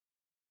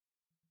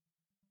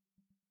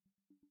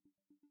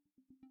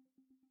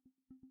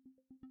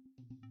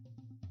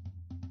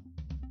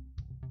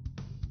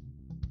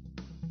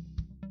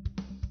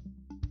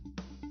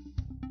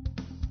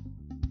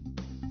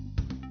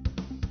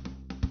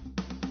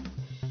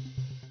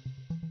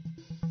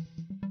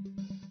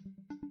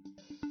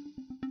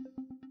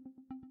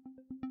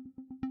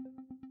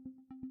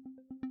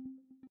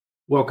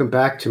Welcome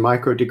back to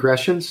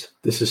Microdigressions.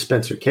 This is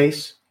Spencer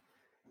Case.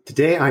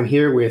 Today I'm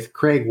here with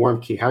Craig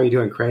Warmke. How are you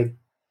doing, Craig?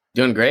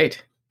 Doing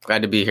great.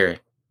 Glad to be here.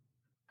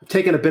 I've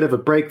taken a bit of a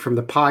break from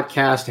the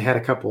podcast. I had a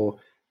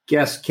couple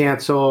guests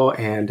cancel,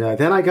 and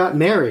then I got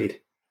married,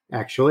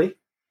 actually.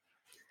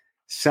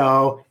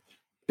 So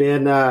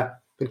been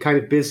kind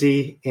of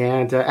busy.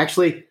 And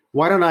actually,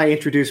 why don't I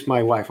introduce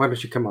my wife? Why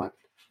don't you come on?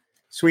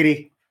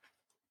 Sweetie,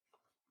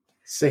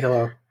 say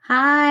hello.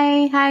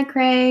 Hi,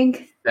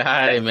 Craig.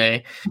 Hi,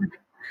 May.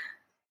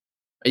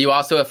 Are you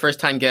also a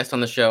first-time guest on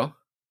the show?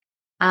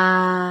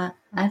 I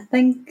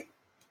think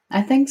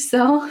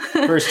so.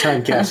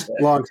 First-time guest,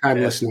 long-time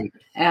listener.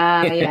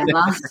 Yeah,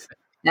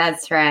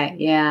 that's right.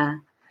 Yeah.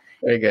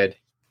 Very good.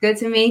 Good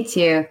to meet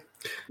you.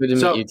 Good to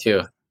meet you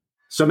too.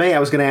 So, May, I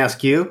was going to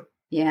ask you.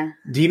 Yeah.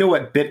 Do you know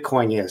what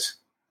Bitcoin is?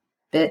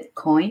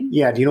 Bitcoin?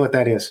 Yeah. Do you know what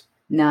that is?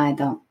 No, I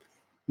don't.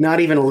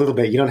 Not even a little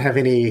bit. You don't have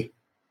any.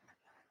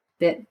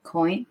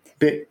 Bitcoin?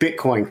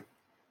 Bitcoin.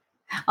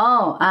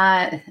 Oh,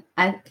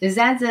 is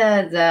that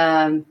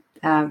the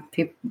kind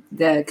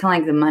of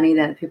like the money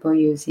that people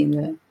use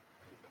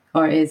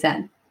or is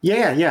that?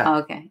 Yeah. Oh,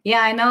 okay.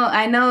 Yeah, I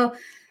know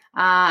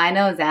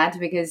that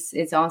because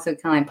it's also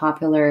kind of like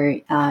popular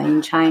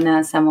in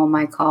China. Some of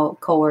my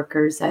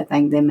coworkers, I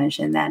think they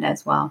mentioned that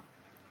as well.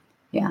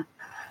 Yeah.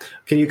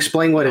 Can you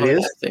explain what it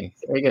is?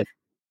 Very good.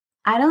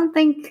 I don't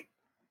think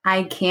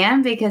I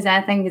can because I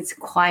think it's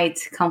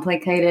quite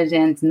complicated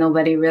and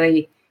nobody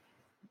really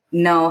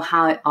know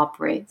how it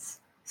operates.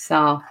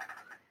 So,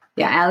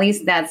 yeah, at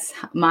least that's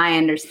my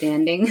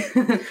understanding.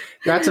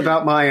 That's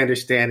about my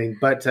understanding.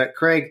 But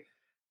Craig,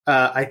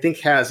 I think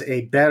has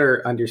a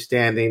better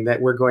understanding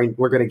that we're going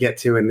to get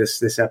to in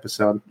this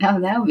episode. Oh,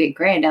 that would be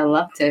great. I'd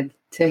love to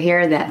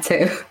hear that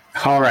too.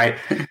 All right.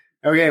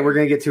 Okay, we're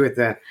going to get to it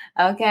then.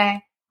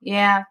 Okay.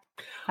 Yeah.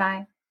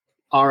 Bye.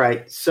 All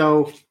right.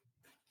 So,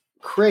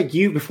 Craig,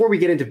 before we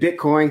get into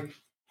Bitcoin,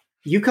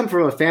 you come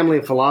from a family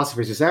of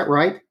philosophers. Is that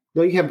right?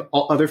 Don't you have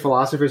other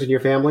philosophers in your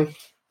family?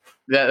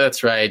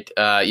 That's right.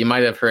 You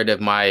might have heard of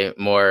my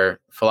more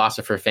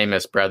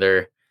philosopher-famous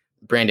brother,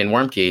 Brandon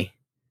Warmke.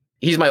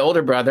 He's my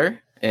older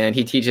brother, and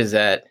he teaches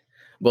at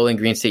Bowling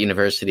Green State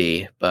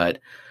University. But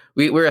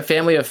we're a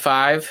family of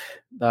five.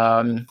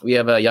 We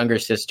have a younger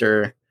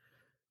sister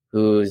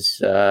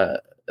who's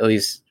at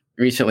least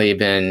recently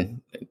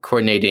been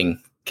coordinating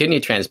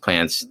kidney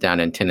transplants down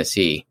in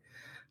Tennessee.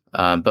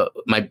 But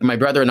my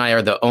brother and I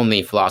are the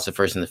only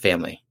philosophers in the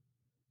family.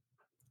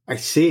 I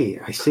see.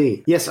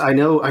 Yes, I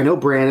know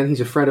Brandon.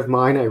 He's a friend of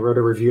mine. I wrote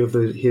a review of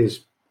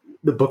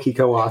the book he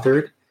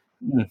co-authored.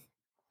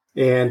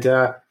 And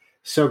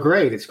so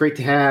great. It's great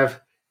to have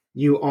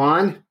you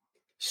on.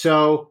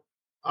 So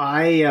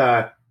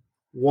I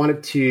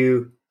wanted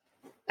to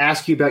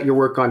ask you about your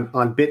work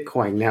on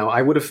Bitcoin. Now,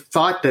 I would have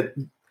thought that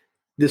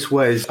this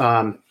was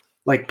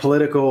like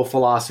political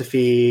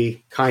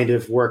philosophy kind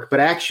of work, but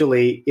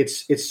actually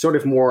it's sort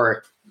of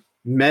more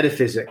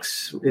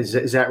metaphysics.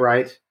 Is that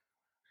right?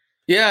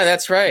 Yeah,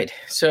 that's right.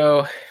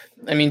 So,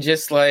 I mean,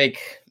 just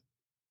like,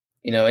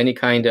 any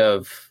kind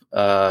of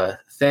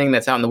thing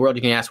that's out in the world,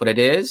 you can ask what it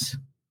is.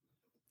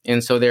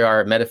 And so there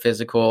are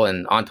metaphysical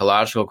and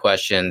ontological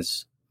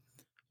questions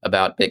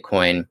about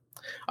Bitcoin.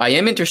 I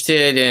am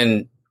interested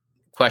in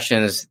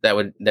questions that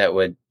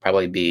would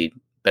probably be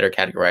better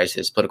categorized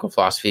as political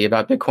philosophy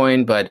about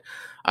Bitcoin, but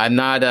I'm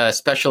not a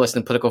specialist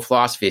in political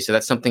philosophy. So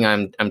that's something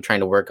I'm trying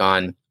to work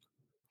on.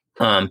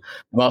 I'm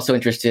also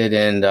interested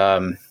in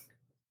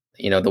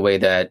the way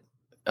that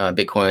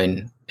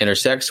Bitcoin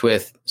intersects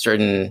with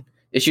certain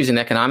issues in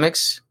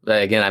economics.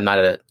 But again, I'm not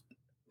a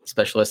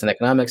specialist in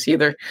economics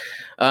either.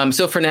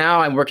 So for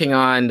now, I'm working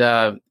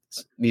on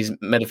these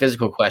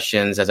metaphysical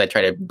questions as I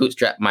try to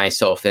bootstrap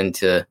myself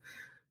into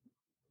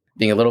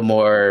being a little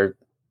more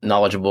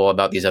knowledgeable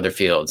about these other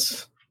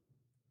fields.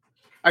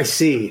 I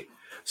see.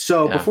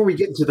 So before we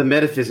get into the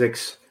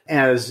metaphysics,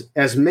 as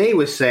May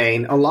was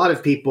saying, a lot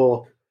of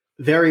people,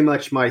 very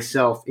much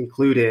myself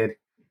included,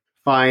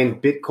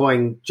 find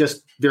Bitcoin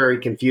just very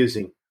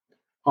confusing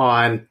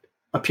on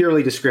a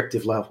purely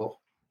descriptive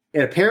level.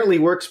 It apparently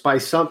works by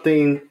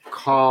something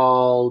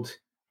called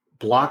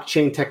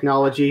blockchain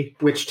technology,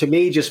 which to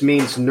me just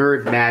means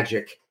nerd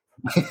magic.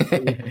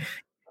 It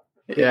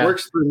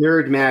works through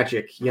nerd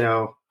magic,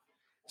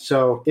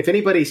 So if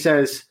anybody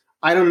says,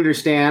 I don't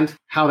understand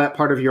how that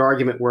part of your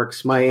argument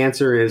works, my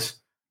answer is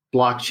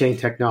blockchain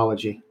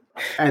technology.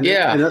 And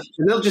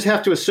they'll just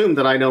have to assume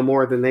that I know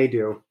more than they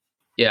do.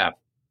 Yeah.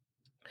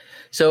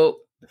 So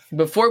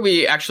before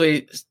we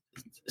actually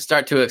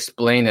start to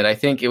explain it, I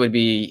think it would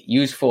be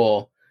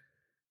useful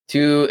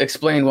to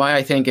explain why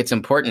I think it's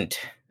important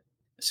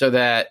so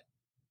that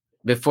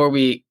before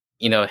we,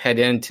 head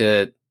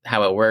into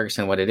how it works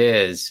and what it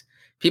is,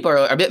 people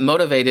are a bit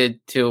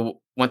motivated to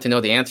want to know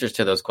the answers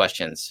to those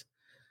questions.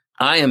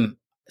 I am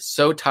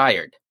so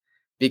tired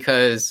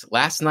because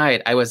last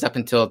night I was up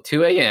until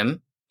 2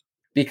 a.m.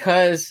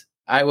 because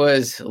I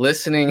was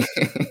listening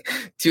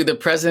to the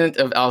president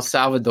of El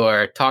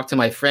Salvador talk to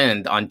my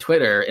friend on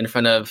Twitter in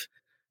front of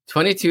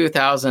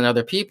 22,000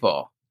 other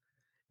people.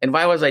 And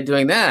why was I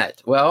doing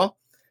that? Well,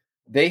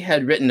 they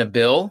had written a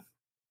bill,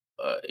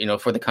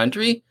 for the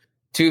country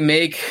to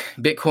make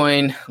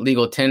Bitcoin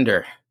legal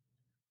tender.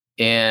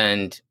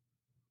 And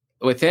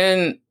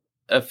within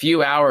a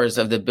few hours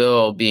of the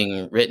bill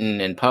being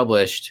written and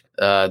published,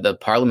 the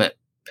parliament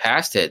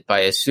passed it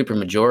by a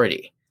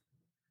supermajority.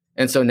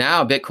 And so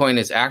now Bitcoin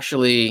is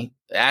actually,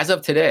 as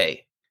of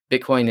today,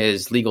 Bitcoin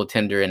is legal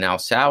tender in El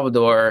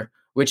Salvador,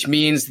 which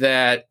means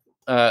that,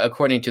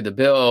 according to the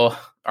bill,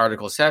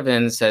 Article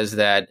 7 says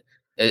that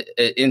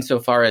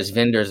insofar as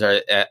vendors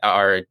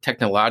are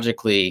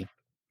technologically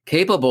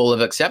capable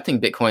of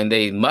accepting Bitcoin,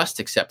 they must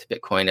accept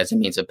Bitcoin as a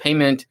means of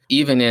payment,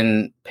 even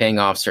in paying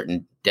off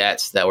certain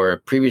debts that were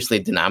previously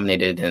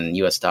denominated in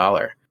US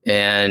dollar.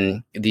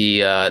 And they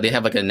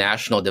have like a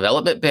national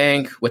development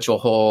bank, which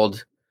will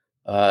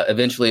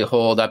eventually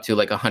hold up to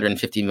like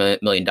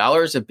 $150 million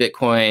of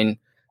Bitcoin.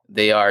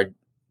 They are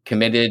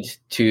committed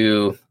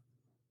to,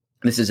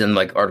 this is in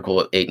like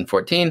Article 8 and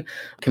 14,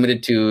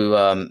 committed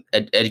to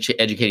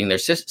educating their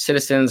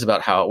citizens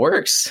about how it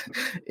works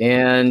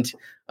and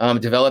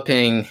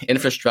developing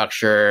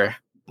infrastructure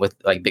with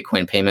like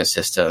Bitcoin payment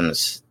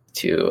systems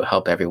to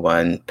help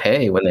everyone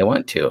pay when they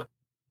want to.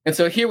 And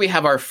so here we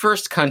have our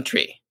first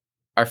country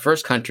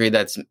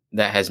that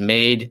has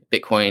made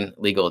Bitcoin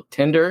legal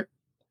tender.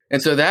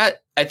 And so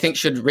that, I think,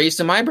 should raise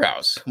some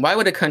eyebrows. Why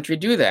would a country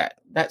do that?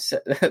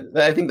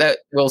 I think that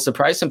will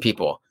surprise some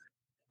people.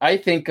 I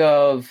think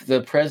of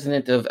the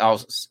president of El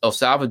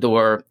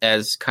Salvador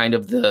as kind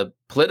of the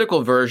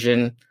political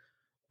version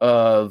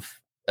of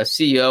a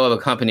CEO of a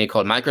company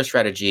called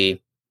MicroStrategy,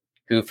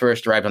 who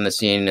first arrived on the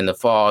scene in the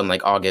fall in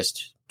like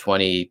August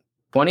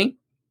 2020.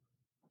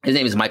 His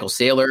name is Michael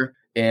Saylor,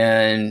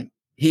 and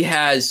he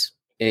has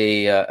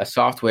a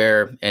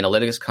software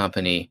analytics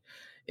company,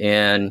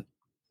 and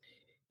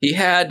he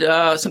had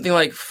something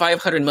like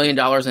 $500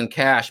 million in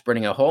cash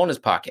burning a hole in his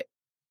pocket.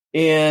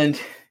 And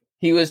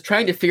he was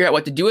trying to figure out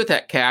what to do with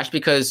that cash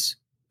because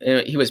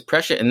he was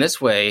prescient in this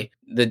way.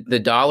 The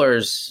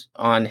dollars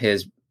on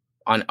his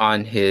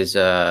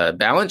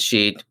balance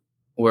sheet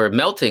were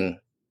melting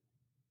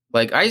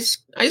like ice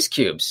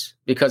cubes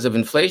because of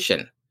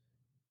inflation.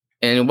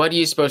 And what are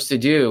you supposed to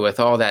do with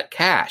all that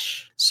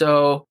cash?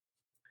 So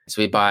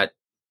he bought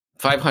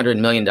 $500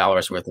 million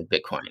worth of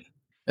Bitcoin.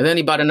 And then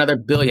he bought another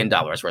 $1 billion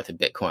worth of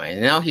Bitcoin.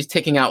 And now he's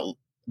taking out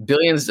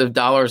billions of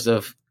dollars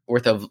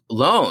worth of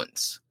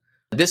loans.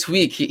 This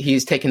week,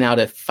 he's taken out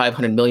a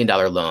 $500 million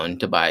loan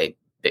to buy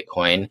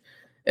Bitcoin.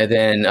 And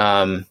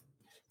then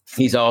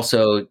he's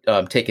also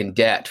taken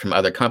debt from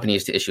other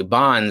companies to issue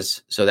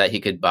bonds so that he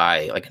could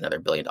buy like another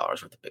 $1 billion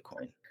worth of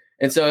Bitcoin.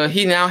 And so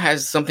he now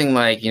has something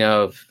like,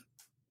 the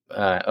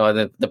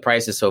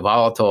price is so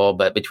volatile,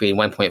 but between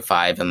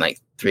 1.5 and like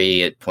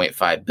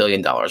 $3.5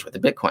 billion worth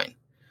of Bitcoin.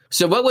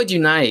 So what would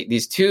unite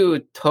these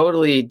two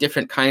totally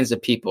different kinds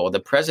of people, the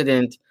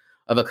president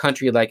of a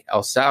country like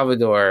El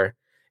Salvador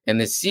and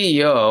the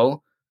CEO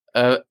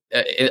of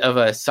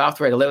a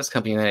software analytics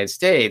company in the United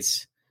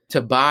States,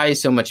 to buy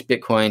so much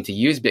Bitcoin, to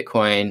use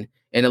Bitcoin?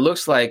 And it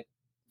looks like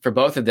for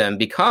both of them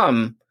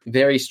become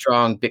very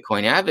strong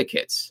Bitcoin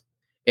advocates.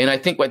 And I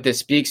think what this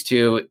speaks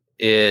to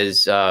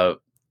is the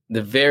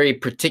very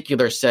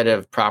particular set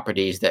of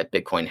properties that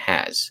Bitcoin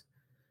has.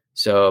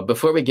 So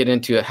before we get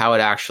into how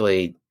it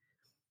actually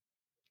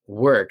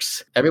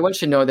works, everyone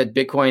should know that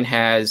Bitcoin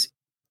has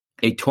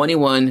a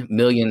 21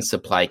 million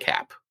supply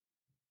cap.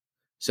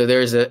 So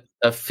there's a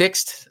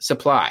fixed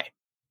supply.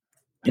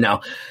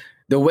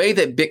 The way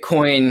that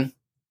Bitcoin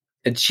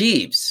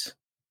achieves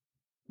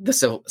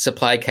the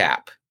supply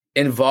cap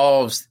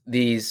involves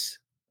these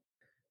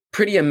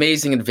pretty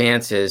amazing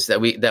advances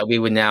that we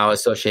would now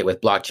associate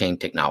with blockchain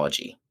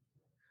technology.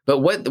 But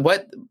what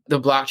the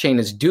blockchain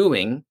is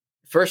doing,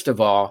 first of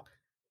all,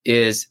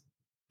 is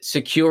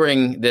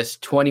securing this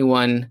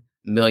 21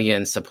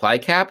 million supply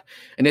cap,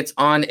 and it's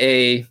on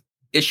a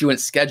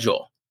issuance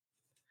schedule.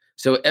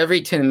 So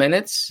every 10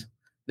 minutes,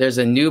 there's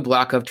a new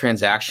block of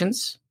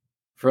transactions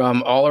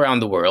from all around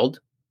the world.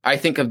 I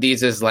think of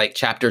these as like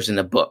chapters in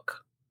a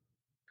book.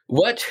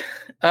 What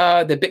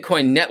the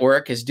Bitcoin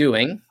network is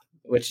doing,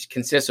 which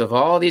consists of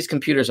all these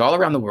computers all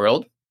around the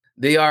world,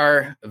 they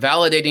are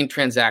validating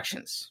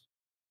transactions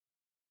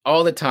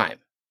all the time.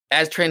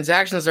 As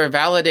transactions are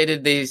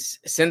validated, they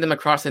send them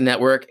across the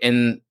network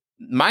and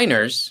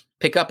miners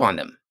pick up on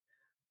them.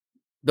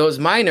 Those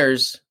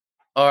miners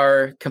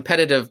are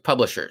competitive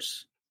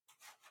publishers.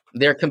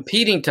 They're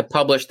competing to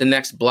publish the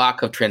next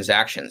block of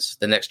transactions,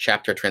 the next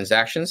chapter of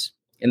transactions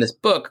in this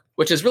book,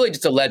 which is really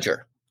just a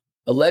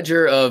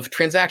ledger of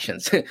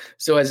transactions.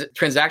 So as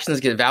transactions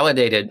get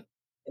validated,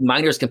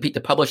 miners compete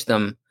to publish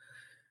them.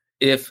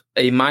 If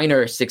a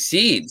miner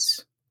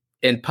succeeds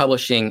in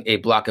publishing a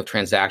block of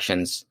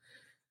transactions,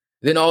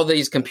 then all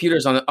these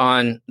computers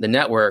on the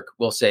network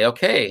will say,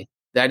 okay,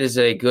 that is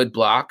a good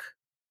block.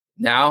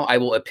 Now I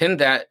will append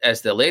that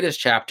as the latest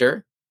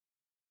chapter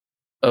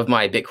of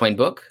my Bitcoin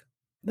book,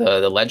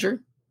 the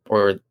ledger,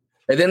 and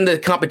then the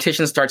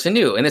competition starts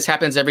anew. And this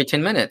happens every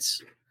 10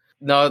 minutes.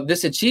 Now,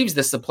 this achieves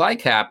the supply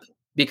cap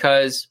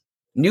because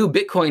new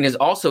Bitcoin is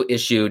also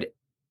issued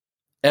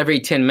every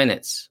 10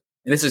 minutes.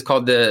 And this is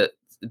called the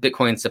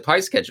Bitcoin supply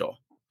schedule.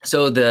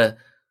 So the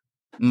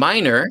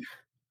miner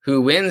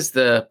who wins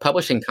the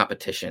publishing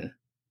competition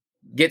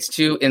gets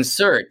to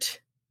insert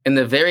in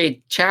the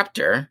very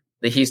chapter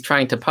that he's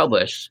trying to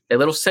publish a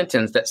little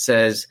sentence that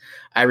says,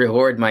 I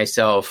reward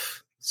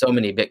myself so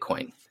many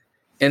Bitcoin.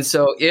 And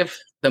so if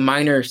the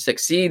miner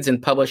succeeds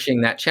in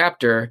publishing that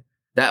chapter,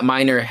 that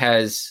miner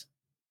has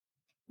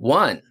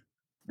won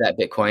that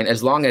Bitcoin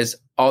as long as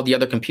all the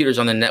other computers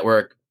on the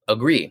network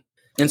agree.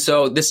 And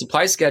so this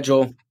supply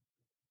schedule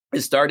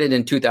is started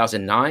in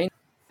 2009,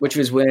 which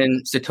was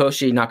when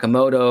Satoshi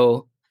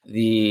Nakamoto,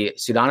 the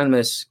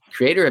pseudonymous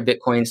creator of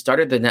Bitcoin,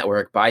 started the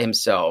network by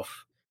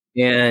himself.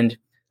 And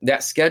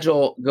that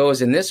schedule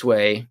goes in this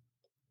way.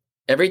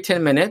 Every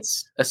 10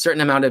 minutes, a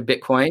certain amount of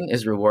Bitcoin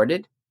is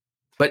rewarded.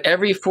 But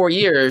every 4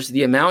 years,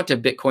 the amount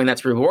of Bitcoin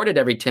that's rewarded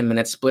every 10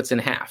 minutes splits in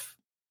half.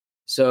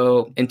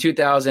 So in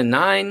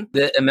 2009,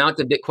 the amount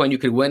of Bitcoin you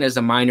could win as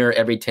a miner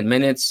every 10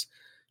 minutes,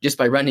 just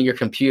by running your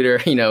computer,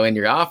 in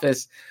your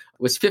office,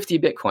 was 50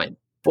 Bitcoin.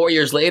 4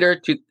 years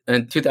later,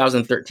 in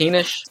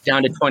 2013-ish,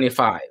 down to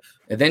 25,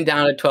 and then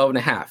down to 12 and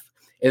a half.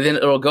 And then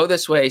it'll go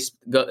this way,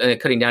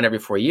 cutting down every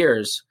 4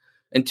 years,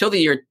 until the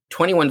year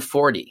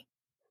 2140,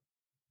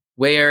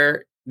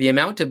 where the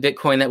amount of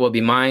Bitcoin that will be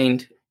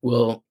mined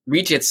will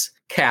reach its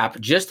cap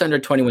just under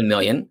 21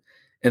 million,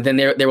 and then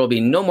there will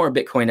be no more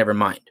Bitcoin ever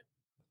mined.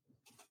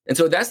 And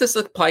so that's the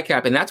supply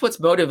cap, and that's what's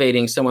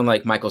motivating someone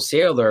like Michael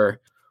Saylor.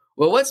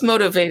 Well, what's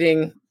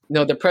motivating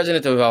the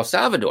president of El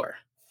Salvador?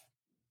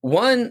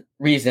 One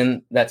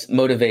reason that's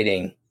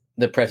motivating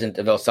the president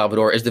of El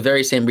Salvador is the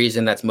very same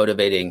reason that's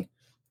motivating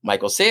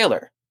Michael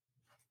Saylor,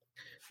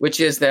 which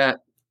is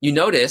that you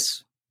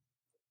notice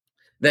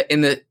that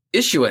in the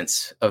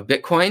issuance of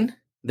Bitcoin,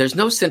 there's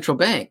no central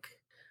bank.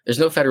 There's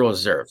no Federal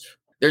Reserve.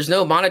 There's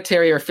no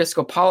monetary or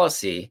fiscal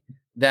policy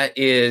that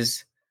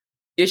is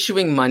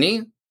issuing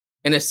money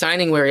and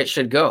assigning where it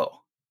should go.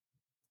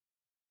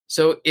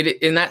 So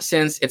in that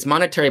sense, its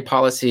monetary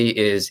policy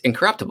is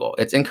incorruptible.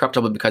 It's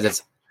incorruptible because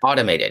it's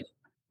automated.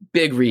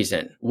 Big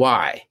reason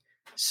why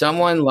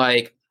someone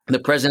like the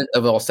president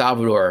of El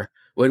Salvador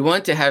would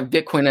want to have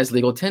Bitcoin as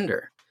legal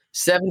tender.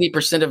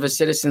 70% of its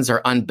citizens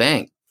are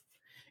unbanked.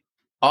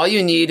 All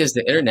you need is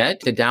the internet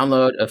to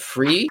download a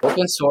free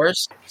open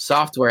source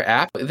software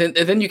app. And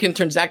then you can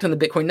transact on the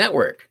Bitcoin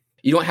network.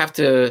 You don't have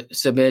to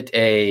submit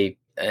an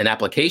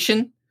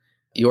application.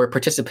 Your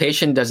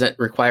participation doesn't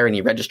require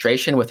any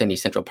registration with any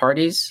central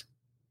parties.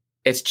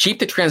 It's cheap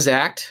to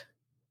transact,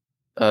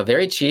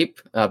 very cheap,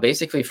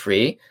 basically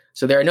free.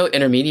 So there are no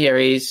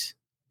intermediaries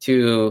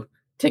to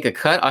take a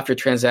cut off your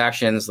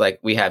transactions like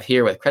we have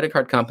here with credit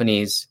card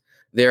companies.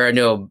 There are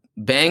no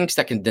banks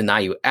that can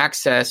deny you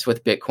access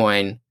with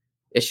Bitcoin.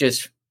 It's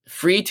just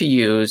free to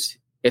use.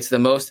 It's the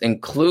most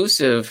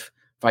inclusive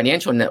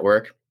financial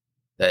network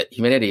that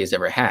humanity has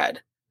ever had.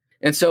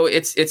 And so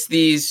it's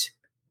these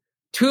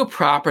two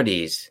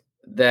properties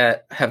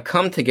that have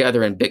come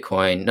together in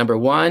Bitcoin. Number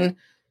one,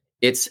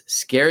 its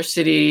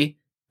scarcity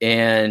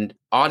and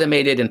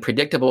automated and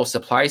predictable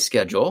supply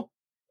schedule.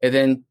 And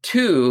then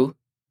two,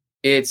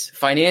 its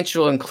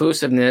financial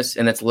inclusiveness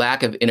and its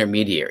lack of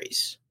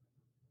intermediaries.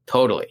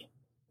 Totally.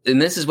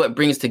 And this is what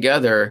brings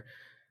together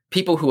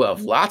people who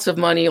have lots of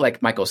money,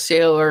 like Michael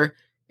Saylor,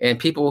 and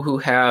people who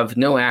have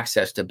no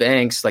access to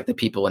banks, like the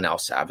people in El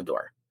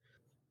Salvador.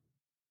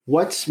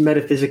 What's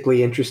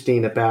metaphysically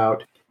interesting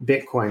about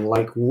Bitcoin?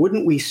 Like,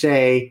 wouldn't we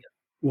say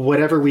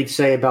whatever we'd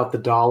say about the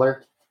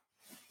dollar?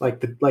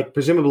 Like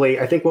presumably,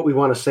 I think what we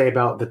want to say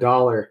about the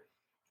dollar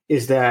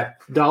is that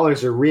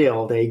dollars are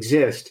real, they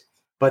exist,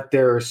 but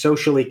they're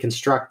socially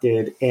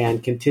constructed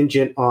and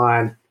contingent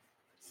on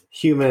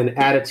human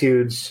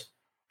attitudes,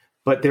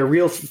 but they're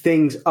real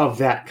things of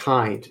that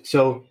kind.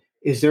 So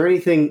is there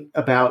anything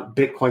about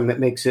Bitcoin that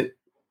makes it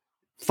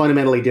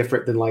fundamentally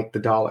different than like the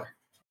dollar?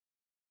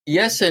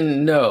 Yes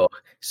and no.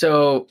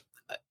 So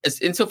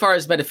insofar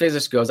as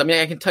metaphysics goes, I mean,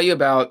 I can tell you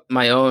about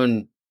my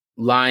own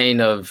line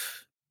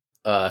of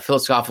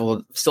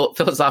philosophical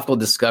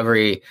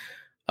discovery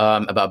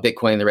about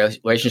Bitcoin, the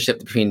relationship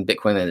between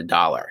Bitcoin and the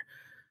dollar.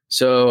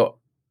 So,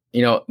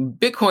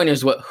 Bitcoin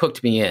is what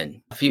hooked me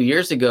in a few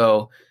years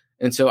ago.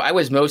 And so I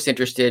was most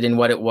interested in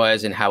what it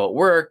was and how it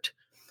worked.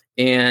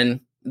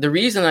 And the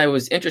reason I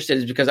was interested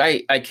is because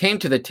I came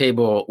to the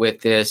table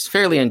with this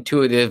fairly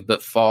intuitive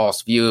but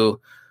false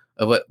view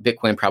of what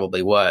Bitcoin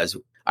probably was.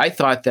 I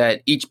thought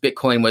that each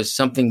Bitcoin was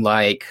something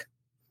like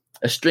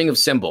a string of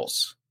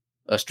symbols,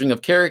 a string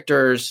of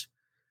characters.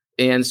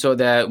 And so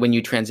that when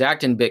you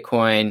transact in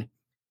Bitcoin,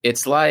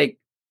 it's like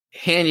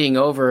handing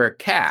over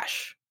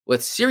cash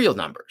with serial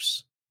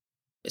numbers.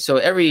 So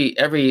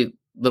every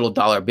little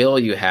dollar bill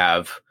you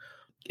have,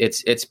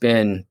 it's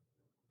been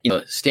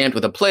stamped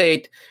with a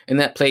plate, and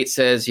that plate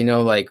says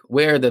like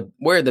where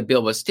the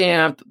bill was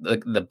stamped,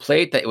 the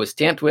plate that it was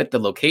stamped with, the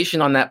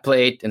location on that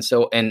plate, and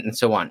so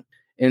on.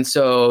 And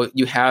so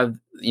you have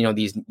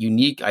these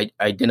unique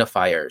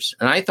identifiers.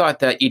 And I thought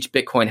that each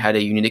Bitcoin had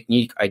a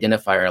unique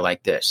identifier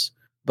like this.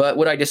 But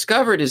what I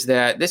discovered is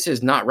that this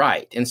is not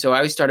right. And so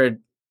I started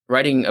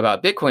writing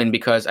about Bitcoin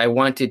because I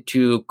wanted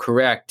to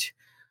correct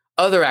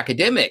other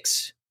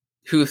academics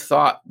who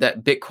thought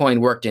that Bitcoin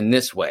worked in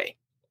this way,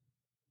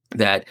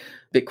 that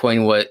each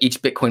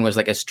Bitcoin was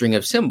like a string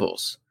of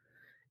symbols.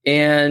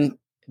 And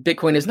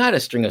Bitcoin is not a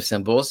string of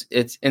symbols.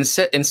 It's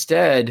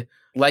instead,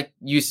 like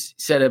you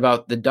said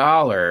about the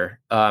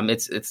dollar,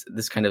 it's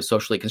this kind of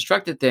socially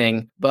constructed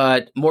thing.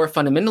 But more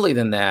fundamentally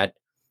than that,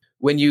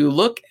 when you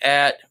look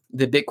at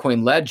the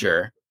Bitcoin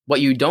ledger,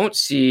 what you don't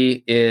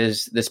see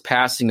is this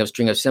passing of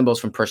string of symbols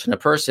from person to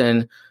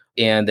person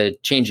and the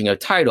changing of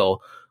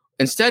title.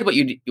 Instead, what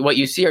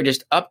you see are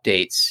just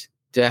updates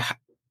to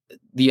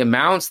the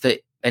amounts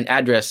that an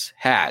address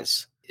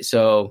has.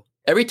 So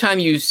every time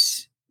you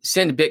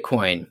send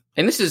Bitcoin,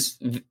 and this is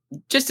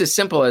just as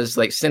simple as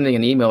like sending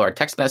an email or a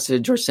text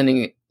message or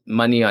sending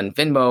money on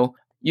Venmo,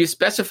 you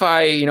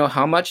specify,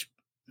 how much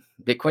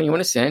Bitcoin you want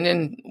to send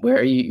and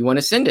where you want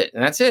to send it.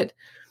 And that's it.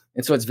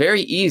 And so it's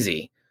very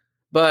easy.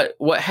 But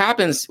what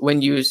happens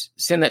when you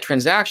send that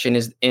transaction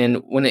is,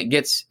 when it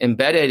gets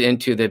embedded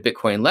into the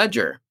Bitcoin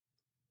ledger,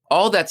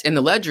 all that's in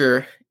the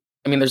ledger,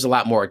 there's a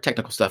lot more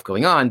technical stuff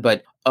going on,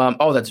 but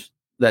all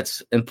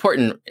that's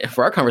important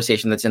for our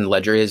conversation that's in the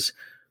ledger is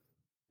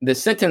the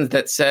sentence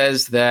that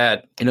says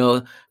that,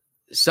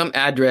 some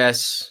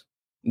address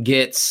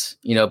gets,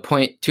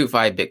 0.25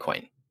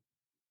 Bitcoin.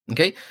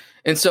 Okay.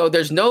 And so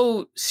there's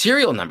no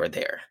serial number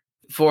there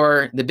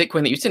for the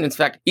Bitcoin that you send. In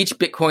fact, each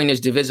Bitcoin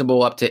is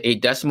divisible up to 8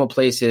 decimal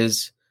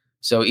places.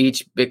 So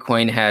each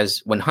Bitcoin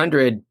has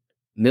 100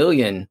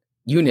 million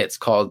units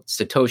called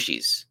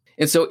Satoshis.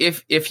 And so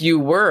if you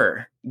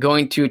were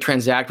going to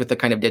transact with the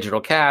kind of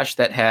digital cash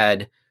that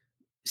had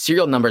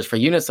serial numbers for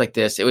units like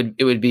this,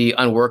 it would be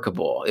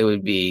unworkable. It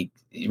would be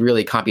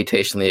really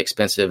computationally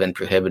expensive and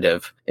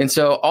prohibitive. And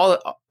so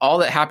all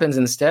that happens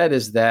instead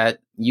is that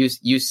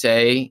you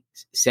say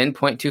send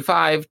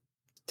 0.25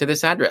 to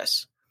this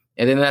address,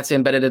 and then that's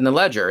embedded in the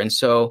ledger. And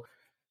so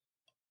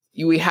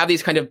we have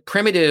these kind of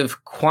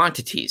primitive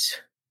quantities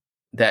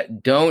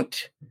that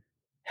don't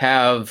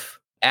have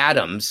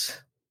atoms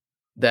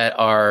that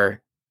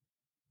are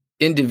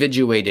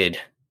individuated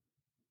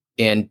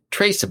and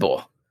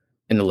traceable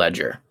in the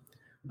ledger.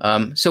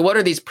 So what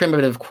are these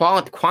primitive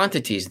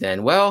quantities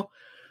then? Well,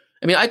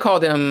 I call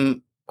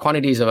them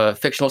quantities of a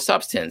fictional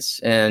substance.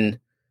 And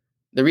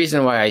the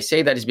reason why I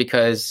say that is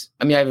because,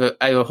 I have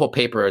a whole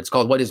paper. It's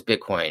called What is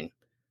Bitcoin?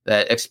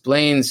 That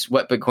explains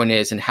what Bitcoin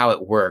is and how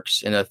it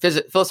works in a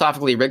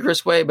philosophically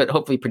rigorous way, but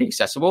hopefully pretty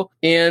accessible.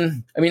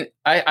 And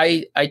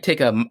I take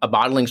a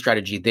modeling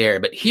strategy there,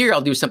 but here I'll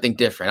do something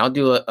different. I'll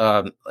do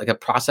a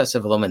process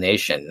of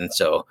elimination. And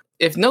so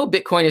if no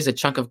Bitcoin is a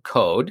chunk of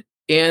code,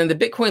 and the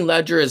Bitcoin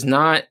ledger is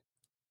not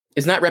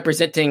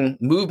representing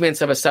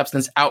movements of a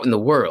substance out in the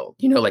world,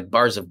 like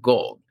bars of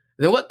gold,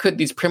 then what could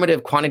these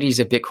primitive quantities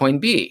of Bitcoin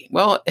be?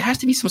 Well, it has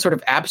to be some sort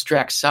of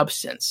abstract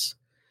substance.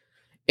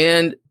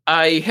 And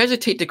I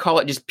hesitate to call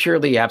it just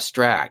purely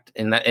abstract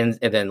and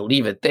then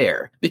leave it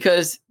there,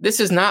 because this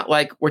is not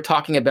like we're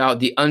talking about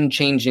the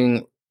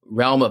unchanging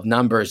realm of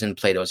numbers in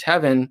Plato's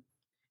heaven.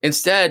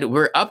 Instead,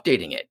 we're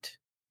updating it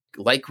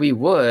like we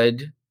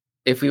would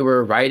if we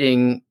were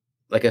writing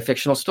like a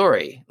fictional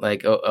story,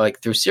 like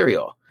through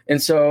serial.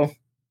 And so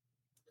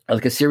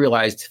like a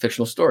serialized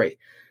fictional story.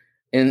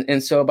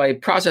 And so by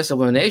process of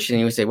elimination,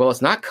 you would say, well,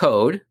 it's not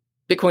code.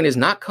 Bitcoin is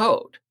not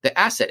code. The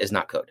asset is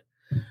not code.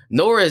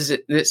 Nor is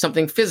it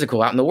something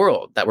physical out in the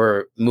world that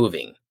we're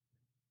moving.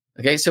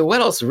 Okay, so what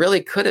else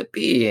really could it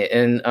be?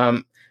 And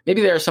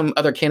maybe there are some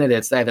other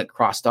candidates that I haven't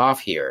crossed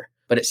off here,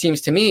 but it seems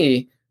to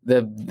me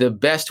the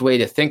best way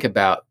to think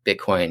about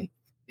Bitcoin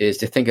is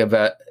to think of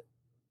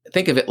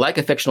it like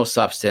a fictional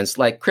substance,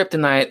 like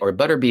kryptonite or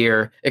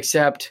butterbeer,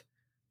 except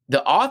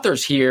the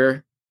authors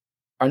here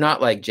are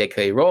not like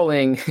J.K.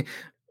 Rowling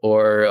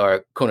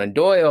or Conan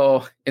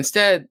Doyle.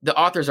 Instead, the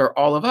authors are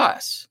all of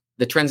us,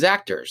 the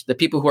transactors, the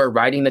people who are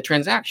writing the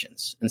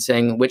transactions and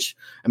saying which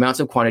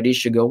amounts of quantities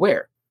should go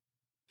where.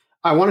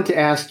 I wanted to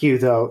ask you,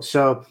 though,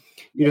 so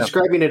you're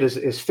describing it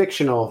as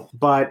fictional,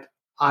 but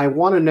I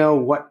want to know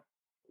what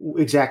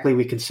exactly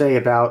we can say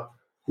about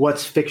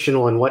what's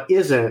fictional and what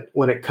isn't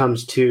when it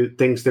comes to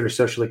things that are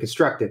socially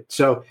constructed.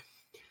 So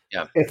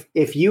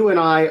if you and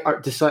I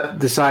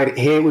decide,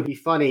 hey, it would be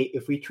funny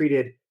if we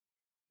treated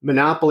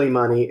Monopoly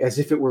money as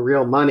if it were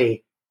real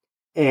money,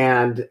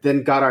 and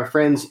then got our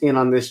friends in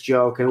on this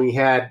joke, and we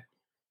had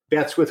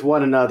bets with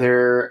one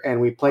another,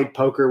 and we played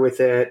poker with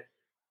it,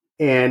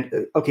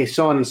 and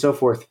so on and so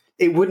forth,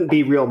 it wouldn't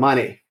be real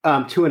money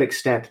to an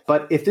extent.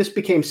 But if this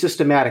became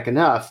systematic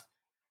enough,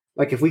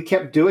 like if we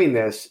kept doing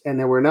this and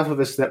there were enough of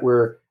us that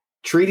were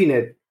treating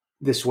it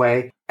this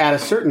way, at a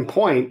certain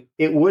point,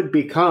 it would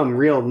become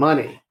real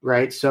money,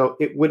 right? So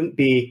it wouldn't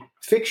be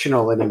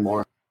fictional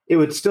anymore. It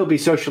would still be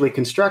socially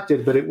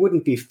constructed, but it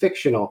wouldn't be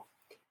fictional.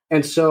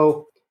 And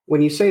so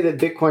when you say that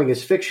Bitcoin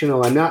is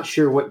fictional, I'm not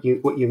sure what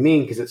you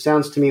mean, because it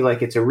sounds to me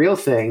like it's a real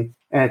thing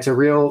and it's a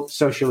real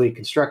socially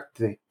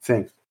constructed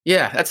thing.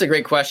 Yeah, that's a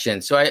great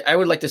question. So I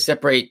would like to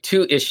separate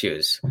two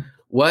issues.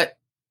 What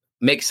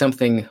make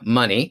something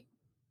money,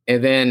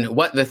 and then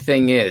what the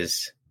thing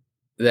is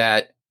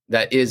that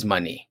is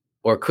money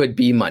or could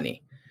be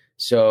money.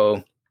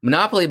 So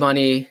monopoly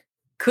money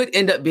could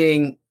end up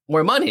being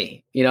more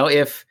money,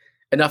 if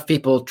enough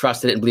people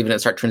trusted it and believe in it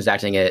and start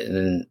transacting it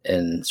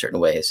in certain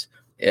ways.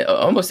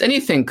 Almost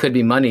anything could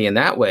be money in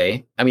that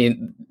way. I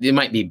mean, it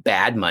might be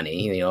bad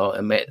money,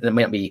 it might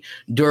not be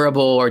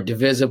durable or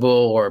divisible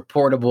or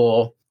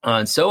portable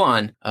and so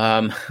on.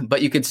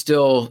 But you could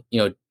still,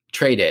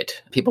 trade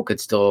it. People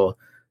could still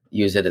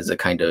use it as a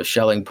kind of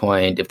Schelling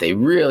point if they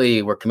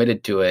really were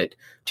committed to it,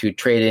 to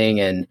trading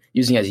and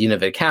using it as a unit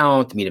of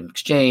account, medium of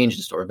exchange,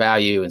 to store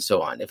value, and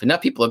so on. If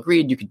enough people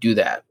agreed, you could do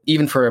that,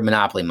 even for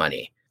monopoly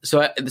money.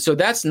 So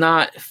that's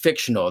not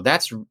fictional.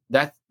 That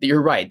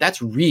you're right.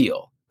 That's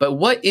real. But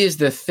what is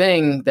the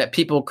thing that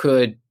people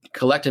could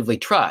collectively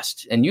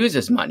trust and use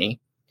as money?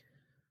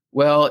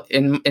 Well,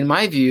 in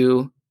my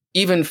view,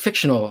 even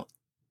fictional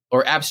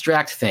or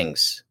abstract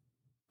things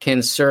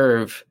can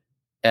serve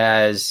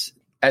as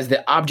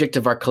the object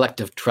of our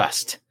collective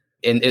trust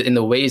in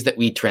the ways that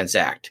we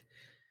transact.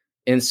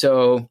 And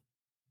so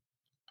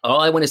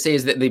all I want to say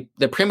is that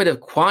the primitive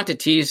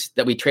quantities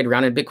that we trade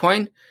around in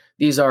Bitcoin,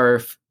 these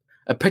are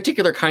a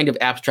particular kind of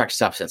abstract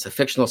substance, a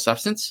fictional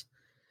substance,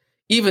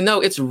 even though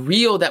it's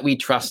real that we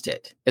trust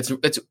it.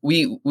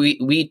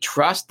 We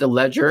trust the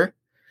ledger.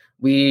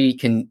 We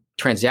can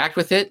transact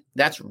with it.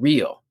 That's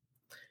real.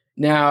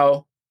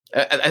 Now,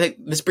 I think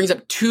this brings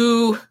up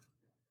two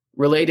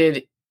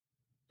related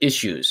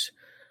issues.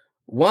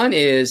 One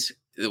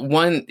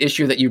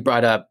issue that you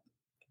brought up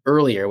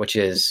earlier, which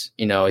is,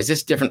 is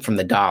this different from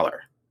the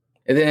dollar?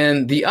 And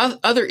then the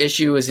other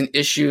issue is an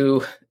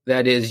issue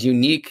that is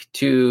unique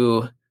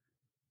to,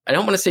 I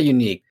don't want to say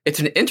unique. It's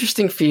an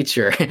interesting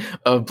feature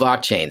of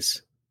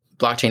blockchain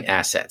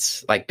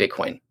assets like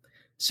Bitcoin.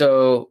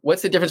 So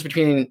what's the difference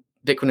between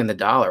Bitcoin and the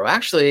dollar? Well,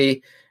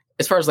 actually,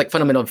 as far as like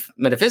fundamental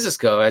metaphysics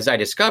go, as I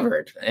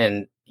discovered,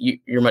 and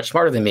you're much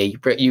smarter than me,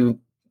 you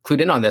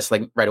clued in on this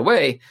like right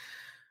away,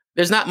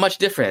 there's not much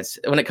difference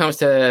when it comes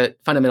to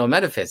fundamental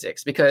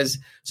metaphysics, because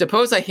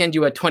suppose I hand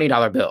you a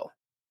 $20 bill.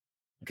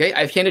 Okay,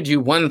 I've handed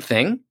you one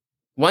thing,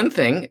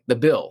 the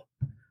bill.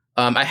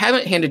 I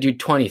haven't handed you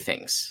 20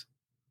 things.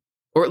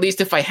 Or at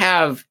least if I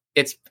have,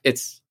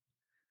 it's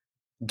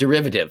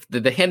derivative.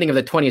 The handing of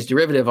the 20 is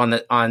derivative on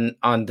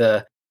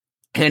the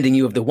handing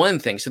you of the one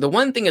thing. So the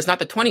one thing is not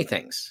the 20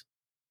 things.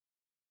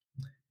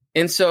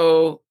 And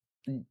so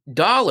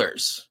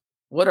dollars,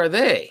 what are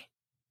they?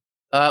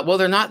 Well,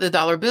 they're not the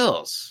dollar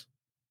bills.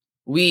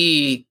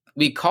 We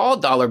call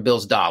dollar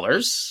bills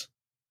dollars,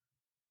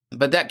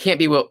 but that can't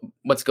be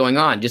what's going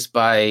on just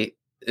by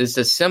it's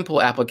a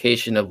simple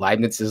application of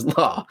Leibniz's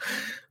law.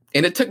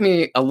 And it took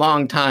me a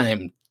long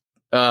time,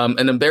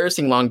 an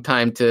embarrassing long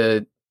time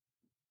to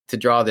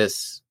draw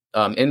this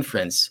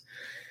inference.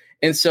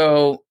 And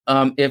so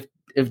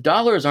if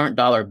dollars aren't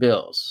dollar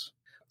bills,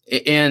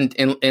 and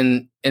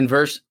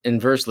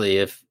inversely,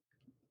 if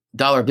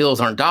dollar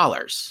bills aren't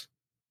dollars,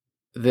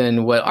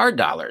 then what are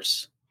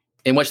dollars?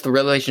 And what's the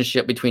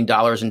relationship between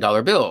dollars and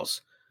dollar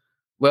bills?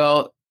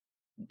 Well,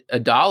 a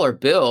dollar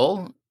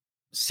bill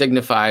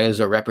signifies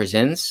or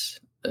represents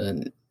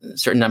a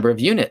certain number of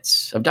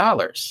units of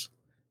dollars.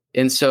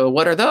 And so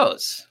what are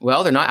those?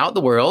 Well, they're not out in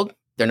the world.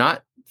 They're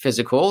not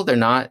physical. They're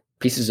not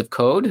pieces of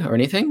code or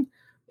anything.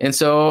 And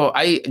so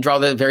I draw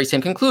the very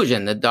same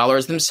conclusion. The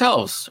dollars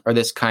themselves are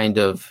this kind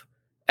of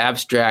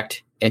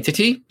abstract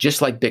entity,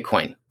 just like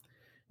Bitcoin.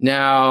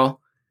 Now,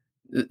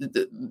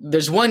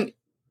 there's one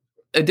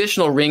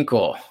additional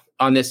wrinkle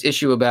on this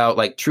issue about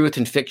like truth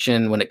and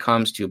fiction when it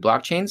comes to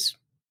blockchains.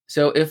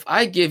 So if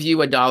I give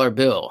you a dollar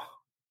bill,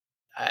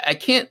 I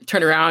can't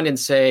turn around and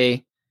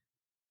say,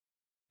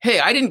 hey,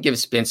 I didn't give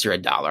Spencer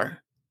 $1.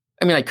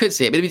 I mean, I could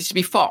say it, but it would just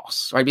be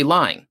false, or I'd be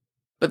lying.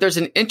 But there's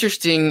an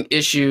interesting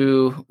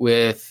issue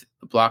with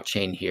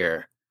blockchain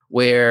here,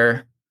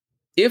 where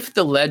if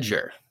the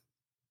ledger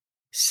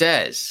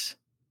says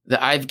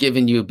that I've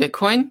given you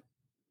Bitcoin,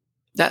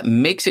 that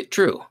makes it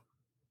true.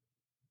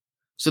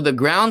 So the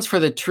grounds for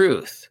the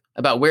truth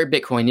about where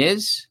Bitcoin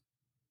is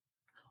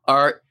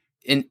are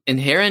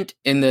inherent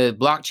in the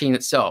blockchain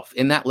itself,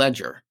 in that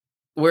ledger.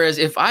 Whereas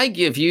if I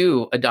give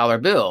you a dollar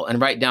bill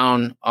and write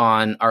down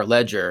on our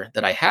ledger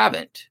that I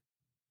haven't,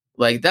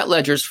 like that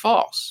ledger is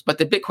false, but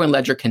the Bitcoin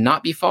ledger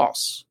cannot be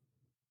false.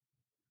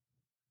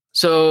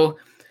 So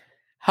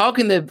how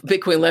can the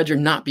Bitcoin ledger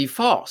not be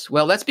false?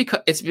 Well, that's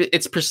because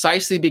it's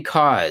precisely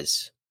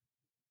because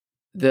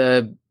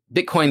the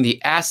Bitcoin, the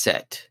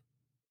asset,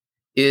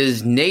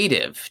 is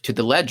native to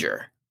the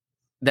ledger,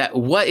 that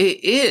what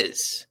it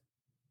is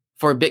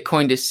for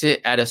Bitcoin to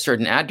sit at a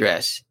certain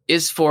address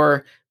is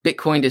for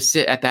Bitcoin to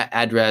sit at that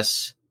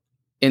address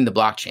in the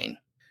blockchain.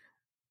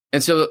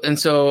 And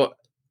so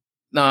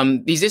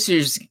these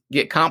issues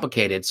get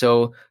complicated.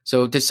 So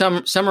to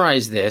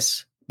summarize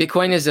this,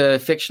 Bitcoin is a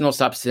fictional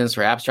substance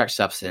or abstract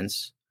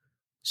substance.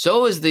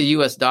 So is the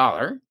US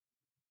dollar.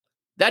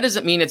 That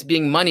doesn't mean it's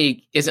being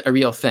money isn't a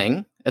real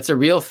thing. It's a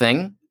real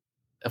thing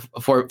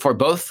for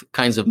both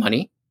kinds of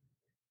money.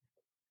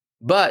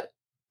 But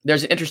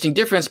there's an interesting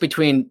difference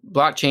between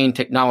blockchain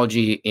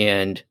technology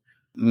and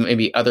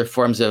maybe other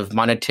forms of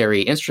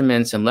monetary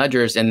instruments and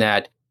ledgers, in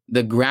that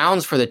the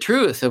grounds for the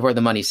truth of where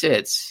the money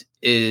sits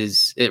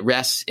is it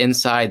rests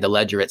inside the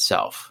ledger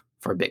itself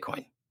for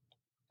Bitcoin.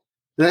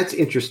 That's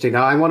interesting.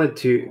 Now, I wanted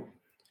to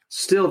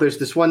still, there's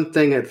this one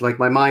thing that like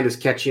my mind is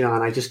catching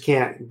on. I just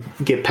can't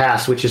get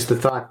past, which is the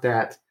thought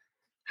that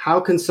how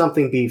can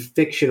something be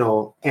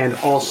fictional and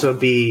also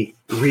be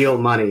real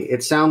money?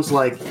 It sounds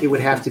like it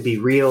would have to be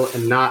real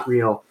and not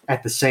real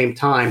at the same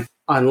time,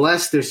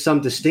 unless there's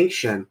some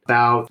distinction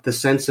about the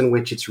sense in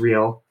which it's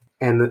real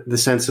and the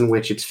sense in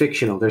which it's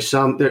fictional.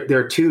 There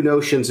are two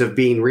notions of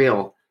being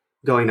real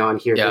going on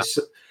here. Yeah.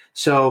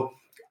 So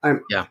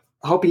I'm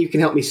hoping you can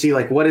help me see,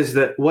 like, what is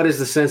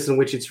the sense in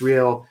which it's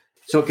real?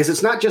 So, because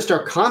it's not just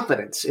our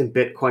confidence in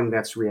Bitcoin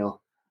that's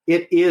real.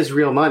 It is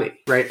real money,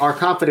 right? Our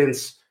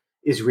confidence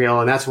is real,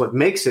 and that's what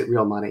makes it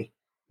real money.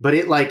 But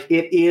it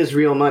is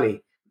real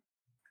money.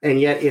 And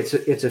yet it's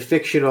a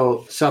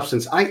fictional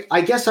substance.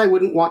 I guess I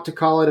wouldn't want to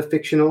call it a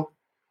fictional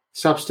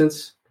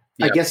substance.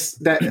 Yeah. I guess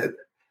that,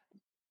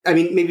 I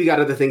mean, maybe you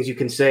got other things you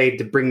can say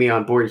to bring me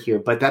on board here,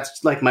 but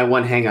that's like my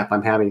one hang up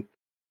I'm having.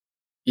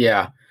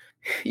 Yeah.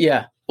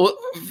 Yeah. Well,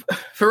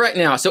 for right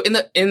now, so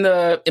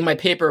in my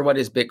paper, What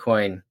is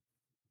Bitcoin?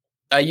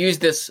 I use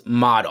this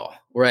model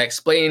where I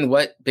explain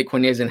what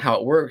Bitcoin is and how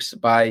it works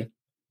by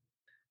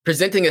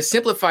presenting a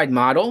simplified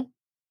model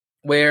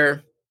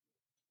where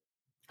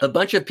a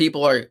bunch of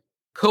people are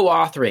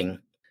co-authoring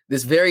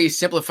this very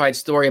simplified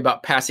story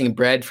about passing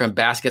bread from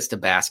baskets to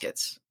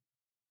baskets.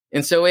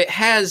 And so it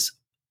has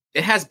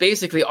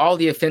basically all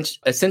the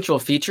essential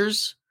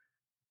features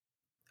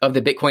of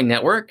the Bitcoin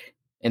network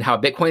and how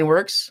Bitcoin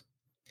works.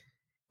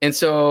 And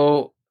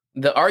so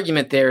the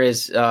argument there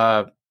is,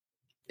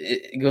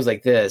 it goes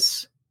like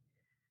this.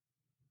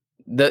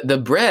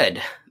 The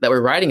bread that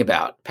we're writing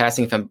about,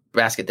 passing from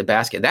basket to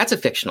basket, that's a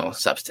fictional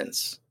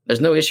substance.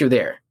 There's no issue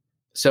there.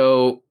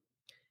 So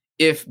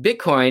if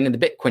Bitcoin and the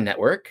Bitcoin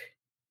network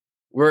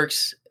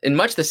works in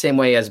much the same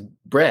way as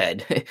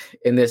bread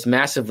in this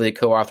massively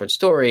co-authored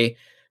story,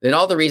 then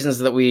all the reasons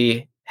that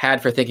we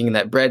had for thinking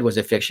that bread was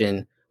a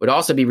fiction would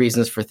also be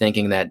reasons for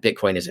thinking that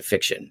Bitcoin is a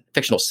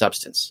fictional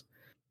substance.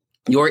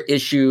 Your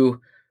issue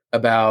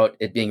about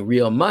it being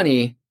real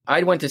money,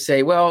 I'd want to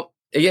say, well,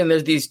 again,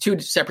 there's these two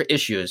separate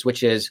issues,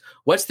 which is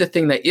what's the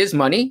thing that is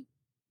money,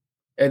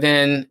 and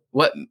then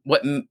what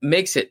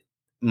makes it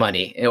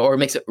money or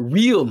makes it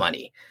real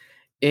money.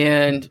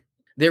 And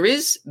there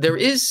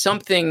is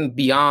something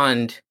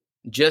beyond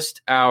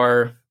just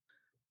our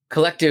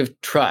collective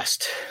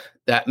trust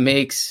that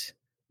makes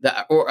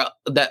that, or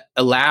that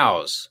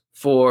allows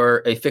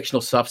for a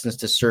fictional substance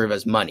to serve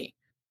as money.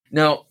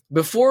 Now,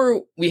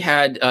 before we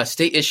had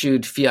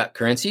state-issued fiat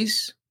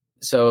currencies,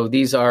 so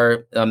these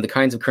are the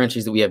kinds of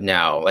currencies that we have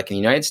now, like in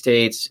the United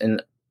States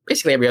and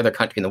basically every other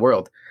country in the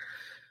world.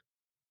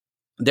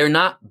 They're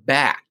not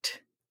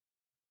backed.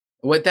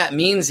 What that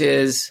means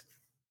is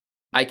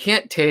I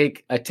can't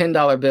take a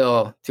 $10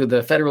 bill to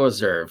the Federal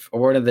Reserve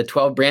or one of the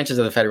 12 branches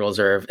of the Federal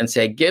Reserve and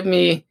say, give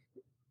me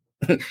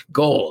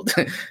gold.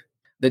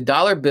 The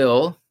dollar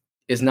bill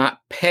is not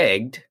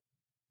pegged.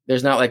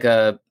 There's not like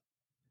an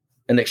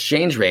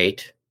exchange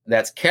rate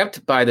that's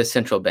kept by the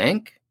central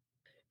bank.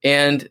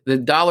 And the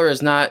dollar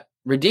is not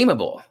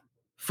redeemable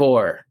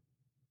for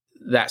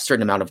that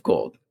certain amount of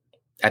gold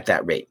at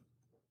that rate.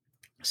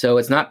 So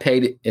it's not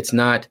paid. It's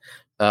not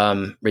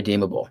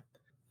redeemable.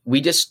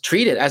 We just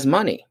treat it as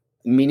money,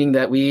 meaning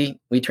that we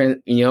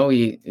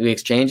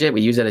exchange it.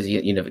 We use it as a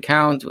unit of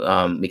account.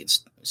 We can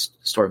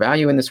store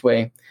value in this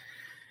way.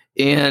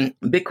 And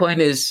Bitcoin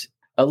is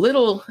a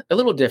little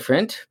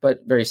different,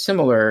 but very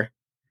similar.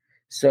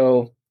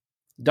 So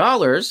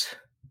dollars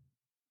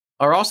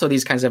are also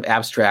these kinds of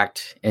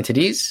abstract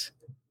entities,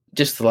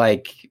 just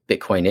like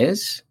Bitcoin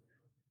is.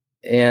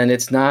 And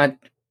it's not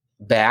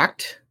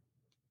backed.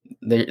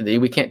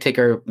 We can't take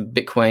our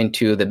Bitcoin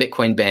to the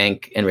Bitcoin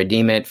bank and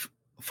redeem it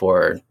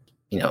for,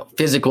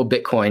 physical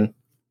Bitcoin.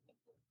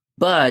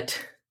 But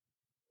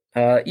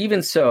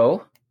even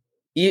so,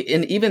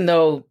 even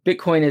though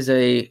Bitcoin is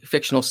a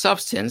fictional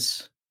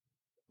substance,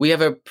 we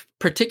have a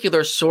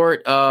particular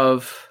sort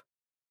of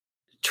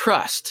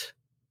trust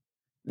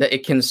that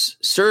it can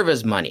serve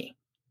as money,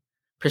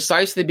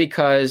 precisely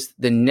because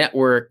the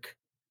network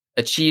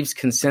achieves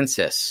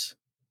consensus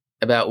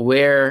about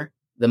where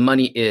the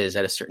money is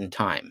at a certain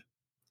time.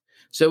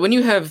 So when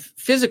you have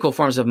physical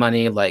forms of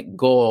money like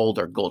gold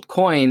or gold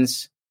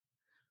coins,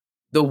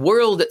 the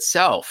world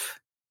itself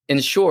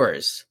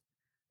ensures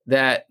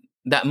that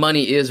that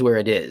money is where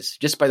it is,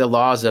 just by the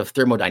laws of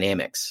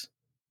thermodynamics.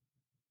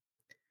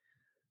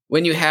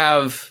 When you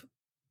have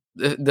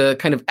the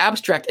kind of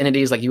abstract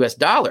entities like US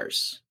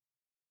dollars,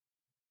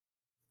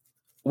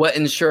 what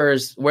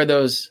ensures where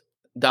those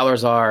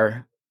dollars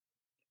are,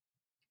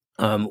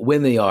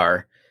 when they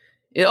are,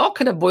 it all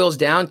kind of boils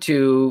down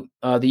to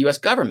the US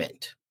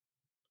government.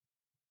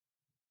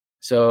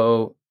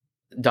 So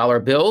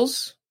dollar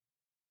bills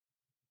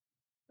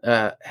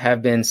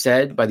have been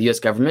said by the US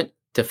government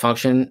to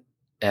function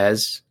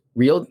as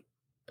real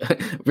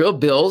real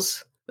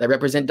bills that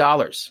represent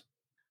dollars.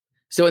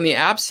 So in the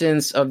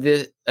absence of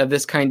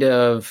this kind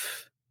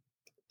of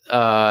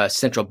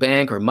central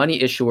bank or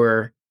money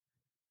issuer,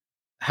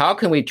 how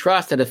can we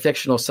trust that a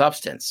fictional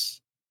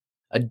substance,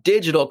 a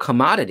digital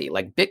commodity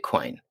like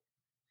Bitcoin,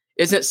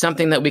 isn't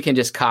something that we can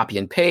just copy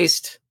and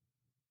paste,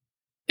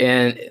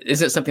 and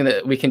isn't something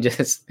that we can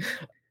just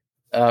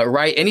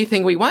write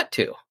anything we want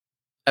to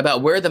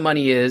about where the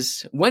money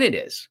is when it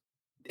is?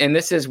 And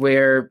this is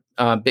where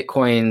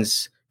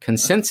Bitcoin's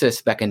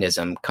consensus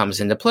mechanism comes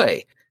into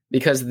play,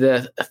 because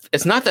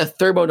it's not the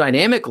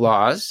thermodynamic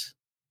laws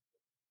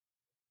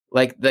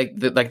like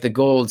the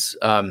gold's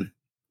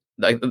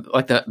like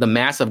the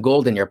mass of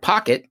gold in your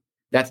pocket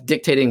that's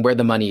dictating where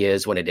the money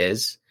is when it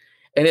is,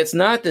 and it's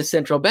not the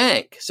central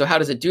bank. So how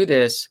does it do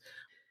this?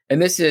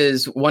 And this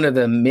is one of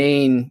the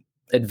main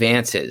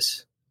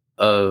advances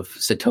of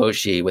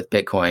Satoshi with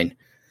Bitcoin.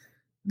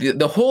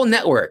 The whole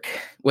network,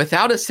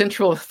 without a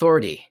central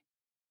authority,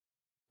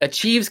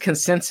 achieves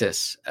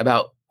consensus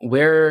about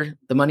where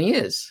the money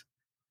is.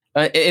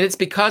 And it's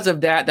because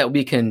of that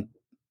we can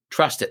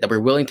trust it, that we're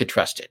willing to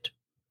trust it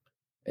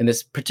in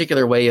this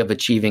particular way of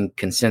achieving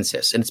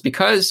consensus. And it's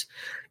because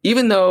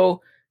even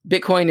though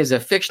Bitcoin is a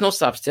fictional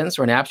substance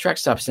or an abstract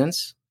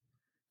substance,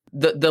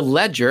 the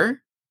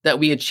ledger that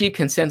we achieve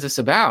consensus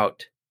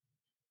about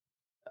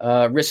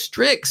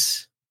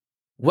restricts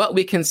what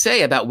we can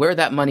say about where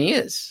that money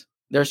is.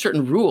 There are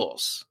certain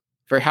rules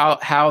for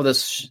how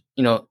this,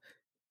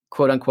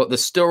 quote unquote, the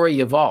story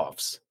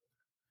evolves.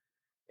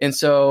 And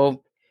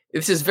so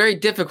this is very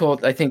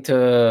difficult, I think,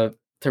 to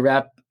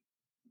wrap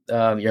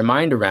your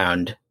mind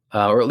around,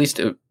 or at least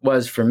it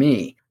was for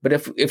me. But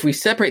if we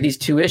separate these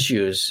two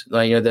issues,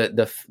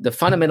 the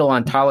fundamental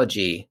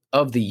ontology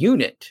of the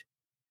unit,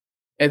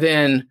 and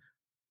then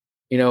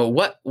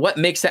what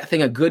makes that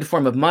thing a good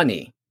form of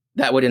money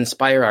that would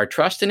inspire our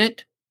trust in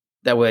it,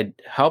 that would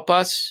help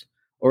us,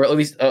 or at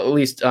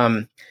least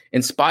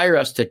inspire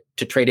us to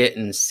trade it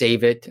and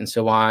save it and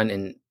so on,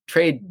 and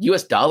trade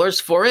US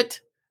dollars for it,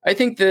 I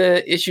think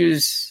the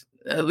issues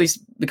at least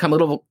become a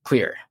little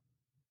clear.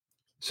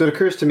 So it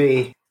occurs to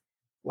me,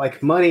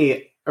 like,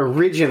 money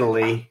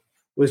originally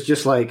was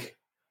just like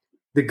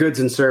the goods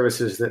and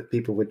services that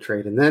people would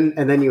trade. And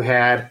then you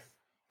had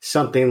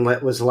something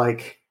that was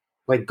like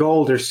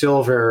gold or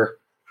silver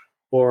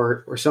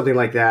or something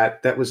like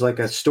that was like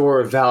a store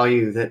of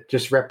value that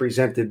just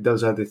represented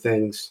those other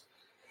things.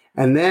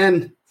 And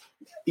then,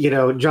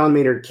 John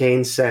Maynard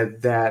Keynes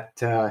said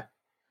that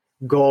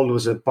gold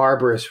was a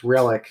barbarous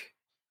relic.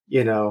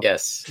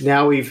 Yes.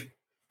 Now we've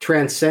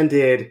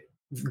transcended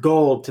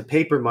gold to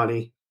paper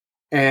money.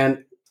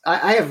 And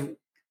I have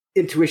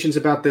intuitions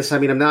about this. I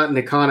mean, I'm not an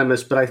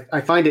economist, but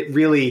I find it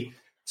really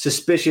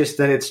suspicious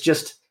that it's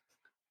just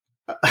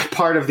a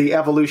part of the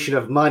evolution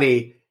of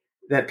money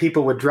that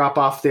people would drop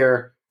off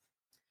their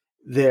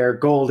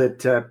gold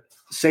at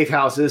safe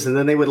houses, and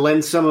then they would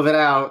lend some of it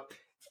out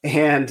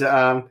and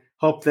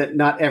hope that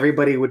not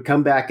everybody would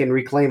come back and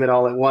reclaim it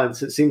all at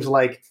once. It seems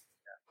like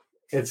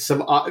it's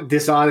some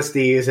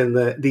dishonesty is in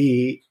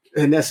the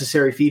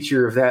necessary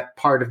feature of that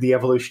part of the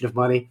evolution of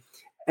money.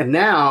 And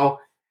now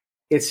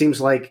it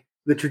seems like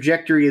the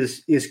trajectory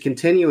is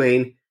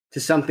continuing to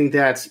something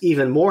that's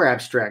even more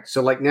abstract.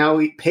 So like now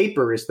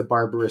paper is the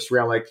barbarous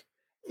relic,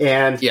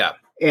 and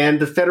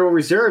the Federal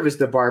Reserve is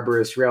the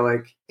barbarous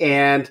relic.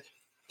 And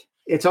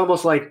it's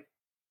almost like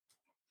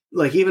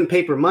even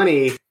paper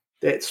money,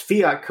 that's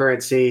fiat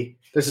currency.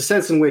 There's a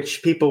sense in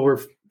which people were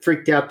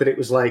freaked out that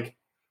it's like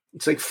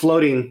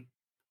floating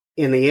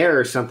in the air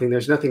or something.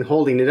 There's nothing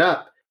holding it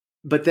up.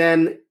 But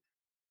then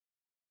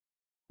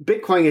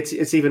Bitcoin,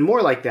 it's even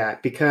more like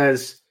that,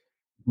 because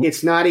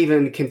it's not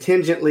even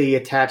contingently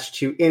attached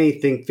to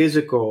anything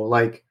physical.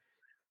 Like,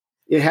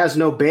 it has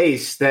no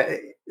base that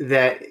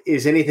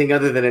is anything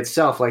other than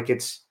itself. Like,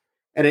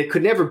 and it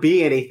could never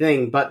be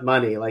anything but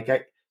money. Like,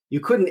 you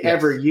couldn't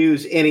ever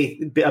use a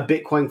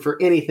Bitcoin for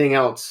anything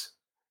else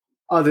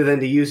other than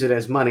to use it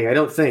as money, I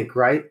don't think,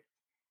 right?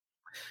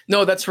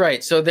 No, that's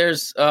right. So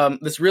there's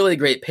this really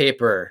great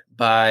paper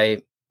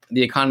by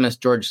the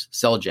economist George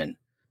Selgin,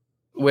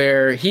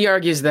 where he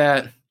argues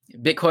that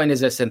Bitcoin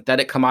is a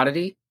synthetic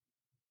commodity.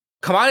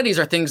 Commodities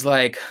are things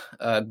like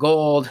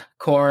gold,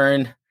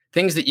 corn,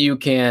 things that you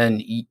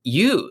can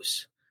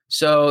use.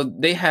 So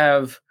they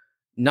have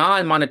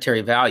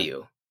non-monetary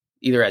value,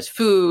 either as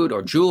food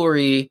or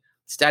jewelry,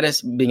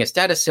 status, being a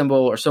status symbol,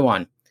 or so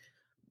on.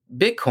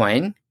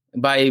 Bitcoin,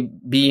 by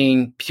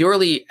being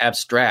purely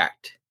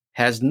abstract,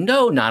 has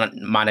no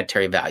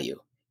non-monetary value.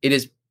 It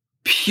is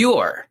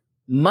pure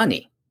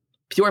money.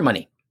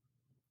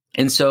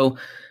 And so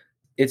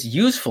its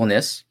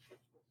usefulness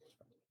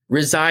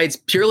resides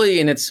purely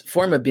in its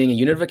form of being a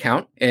unit of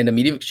account and a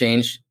medium of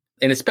exchange.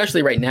 And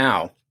especially right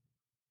now,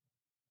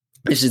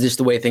 this is just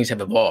the way things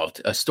have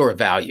evolved, a store of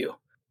value.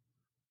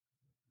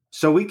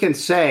 So we can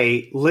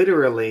say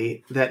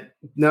literally that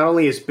not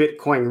only is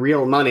Bitcoin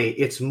real money,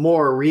 it's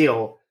more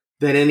real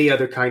than any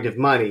other kind of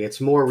money.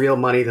 It's more real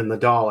money than the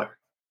dollar.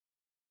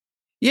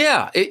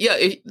 Yeah.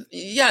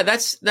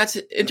 That's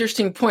an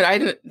interesting point. I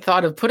hadn't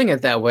thought of putting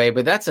it that way,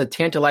 but that's a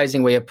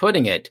tantalizing way of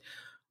putting it.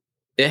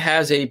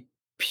 It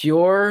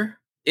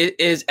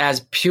is as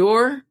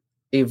pure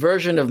a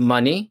version of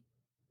money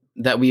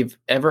that we've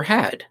ever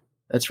had.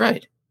 That's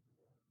right.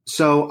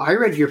 So I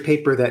read your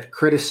paper that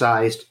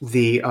criticized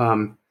the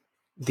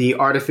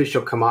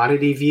artificial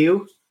commodity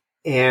view,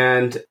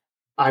 and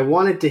I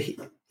wanted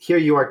to hear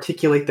you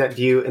articulate that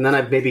view, and then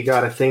I've maybe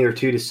got a thing or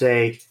two to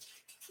say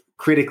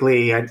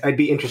critically. I'd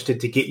be interested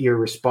to get your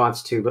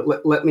response to,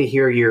 but let me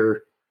hear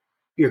your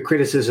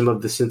criticism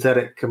of the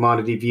synthetic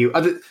commodity view.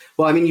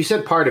 You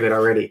said part of it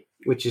already,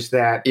 which is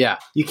that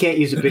you can't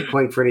use a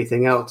Bitcoin for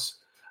anything else.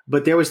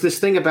 But there was this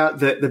thing about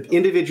the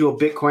individual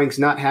Bitcoins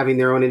not having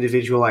their own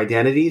individual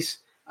identities.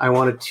 I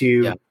wanted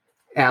to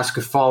ask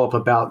a follow-up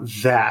about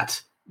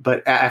that,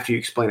 but after you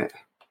explain it.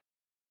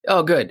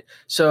 Oh, good.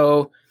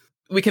 So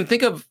we can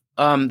think of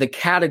the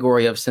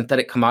category of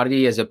synthetic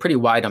commodity as a pretty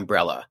wide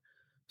umbrella.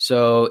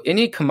 So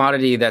any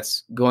commodity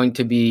that's going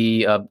to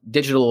be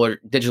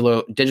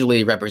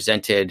digitally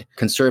represented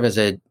can serve as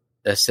a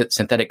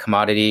synthetic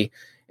commodity.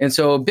 And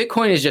so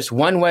Bitcoin is just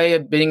one way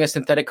of being a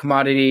synthetic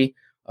commodity.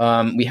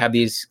 We have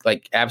these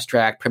like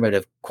abstract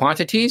primitive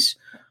quantities,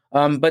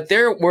 but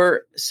there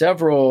were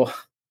several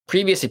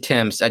previous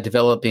attempts at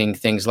developing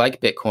things like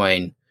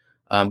Bitcoin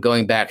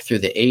going back through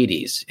the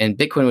 80s. And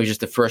Bitcoin was just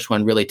the first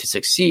one really to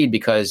succeed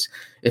because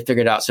it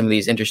figured out some of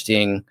these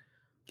interesting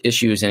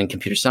issues in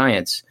computer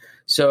science.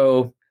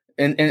 So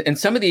and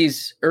some of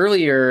these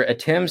earlier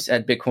attempts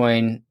at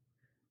Bitcoin,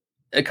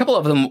 a couple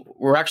of them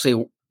were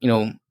actually,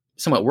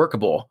 somewhat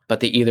workable, but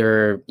they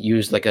either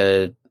used like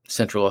a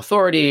central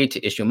authority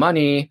to issue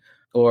money,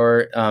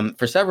 or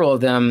for several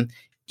of them,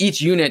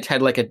 each unit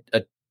had like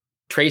a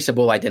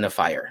traceable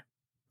identifier.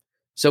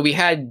 So we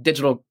had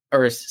digital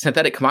or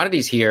synthetic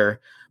commodities here,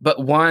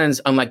 but ones,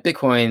 unlike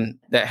Bitcoin,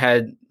 that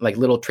had like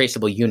little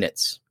traceable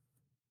units.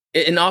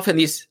 And often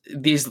these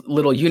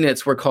little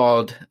units were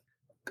called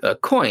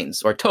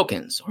coins or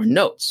tokens or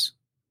notes.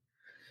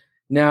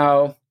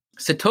 Now,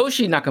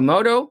 Satoshi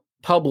Nakamoto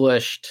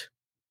published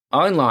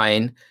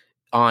online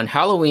on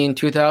Halloween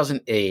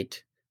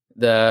 2008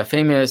 the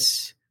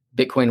famous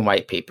Bitcoin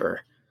white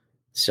paper.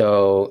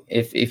 So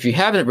if you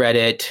haven't read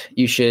it,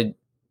 you should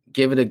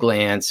give it a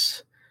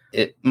glance.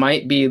 It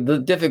might be a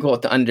little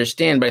difficult to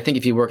understand, but I think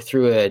if you work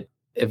through it,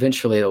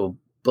 eventually it'll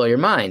blow your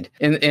mind.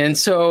 And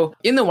so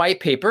in the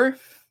white paper,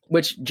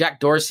 which Jack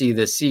Dorsey,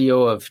 the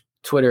CEO of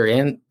Twitter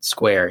and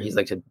Square, he's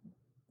like a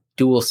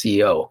dual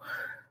CEO,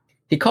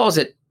 he calls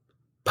it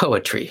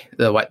poetry,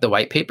 the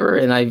white paper,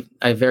 and I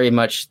very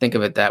much think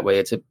of it that way.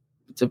 It's a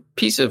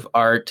piece of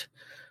art.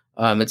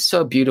 It's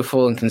so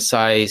beautiful and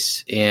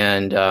concise,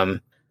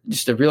 and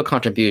just a real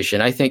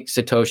contribution. I think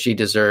Satoshi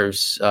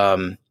deserves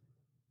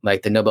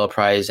like the Nobel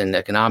Prize in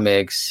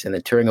economics and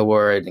the Turing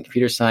Award in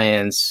computer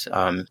science.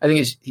 I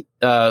think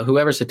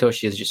whoever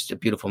Satoshi is just a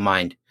beautiful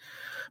mind.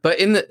 But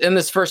in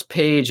this first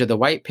page of the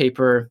white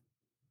paper,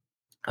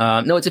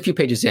 no, it's a few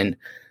pages in,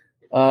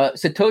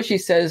 Satoshi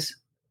says,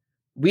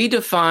 we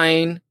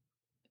define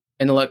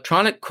an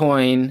electronic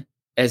coin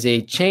as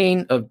a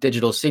chain of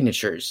digital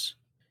signatures.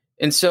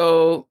 And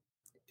so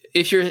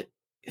if you're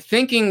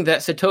thinking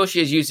that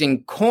Satoshi is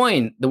using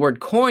coin, the word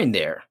coin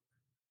there,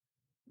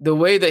 the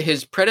way that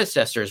his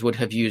predecessors would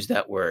have used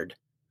that word,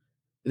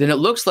 then it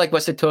looks like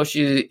what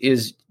Satoshi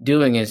is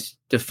doing is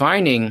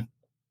defining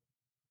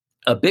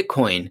a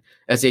Bitcoin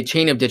as a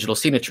chain of digital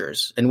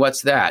signatures. And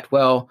what's that?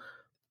 Well,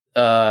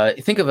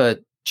 think of a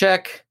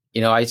check.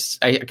 I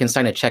can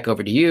sign a check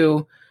over to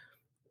you,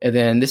 and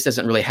then this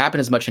doesn't really happen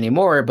as much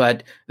anymore,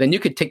 but then you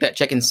could take that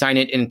check and sign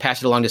it and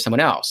pass it along to someone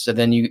else. So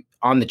then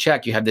on the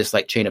check, you have this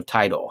like chain of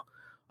title,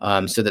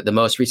 so that the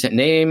most recent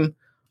name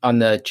on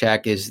the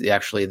check is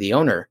actually the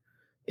owner.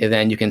 And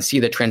then you can see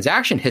the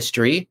transaction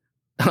history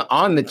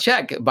on the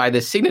check by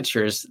the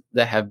signatures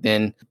that have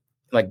been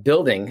like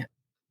building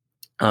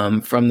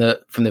from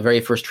the very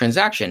first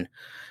transaction.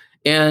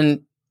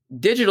 And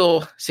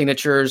digital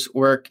signatures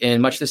work in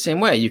much the same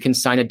way. You can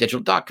sign a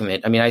digital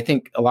document. I mean, I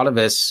think a lot of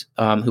us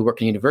who work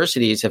in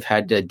universities have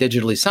had to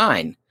digitally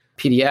sign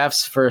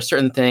PDFs for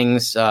certain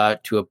things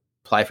to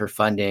apply for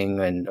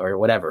funding or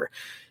whatever.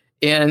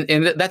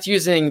 And that's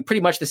using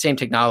pretty much the same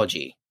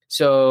technology.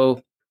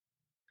 So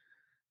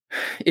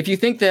if you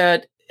think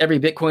that every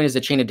Bitcoin is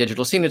a chain of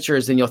digital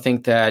signatures, then you'll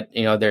think that,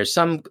 there's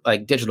some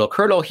like digital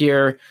kernel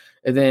here,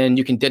 and then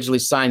you can digitally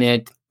sign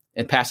it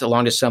and pass it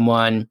along to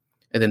someone,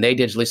 and then they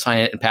digitally sign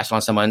it and pass it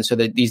on to someone. So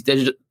that these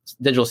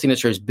digital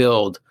signatures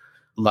build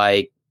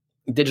like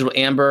digital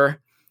amber.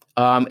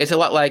 It's a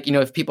lot like,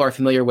 if people are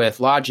familiar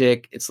with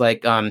logic, it's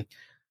like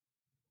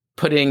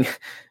putting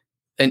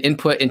an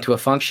input into a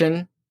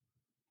function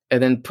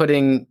and then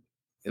putting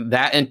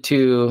that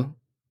into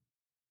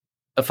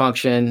a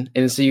function.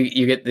 And so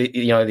you get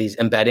these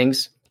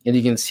embeddings, and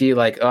you can see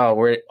like,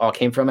 where it all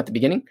came from at the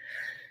beginning.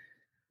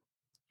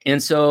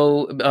 And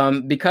so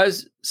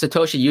because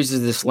Satoshi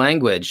uses this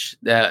language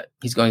that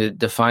he's going to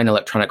define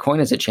electronic coin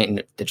as a chain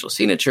of digital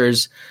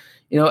signatures,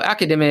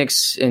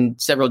 academics in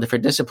several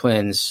different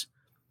disciplines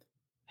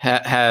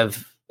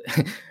have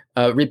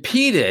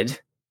repeated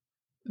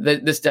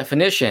this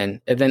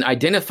definition and then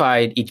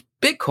identified each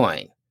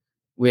Bitcoin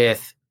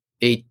with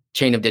a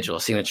chain of digital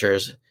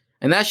signatures.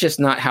 And that's just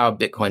not how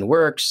Bitcoin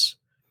works.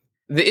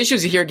 The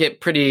issues here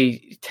get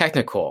pretty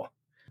technical.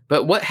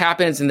 But what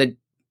happens in the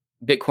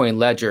Bitcoin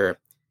ledger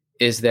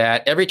is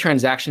that every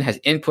transaction has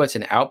inputs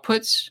and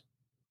outputs.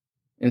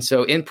 And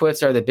so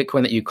inputs are the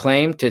Bitcoin that you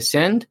claim to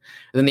send.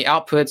 And then the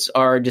outputs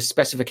are just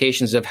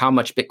specifications of how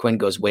much Bitcoin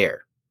goes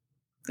where.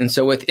 And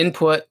so with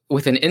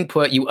an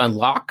input, you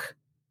unlock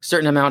a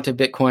certain amount of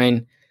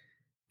Bitcoin.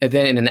 And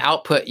then in an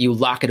output, you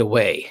lock it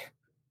away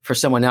for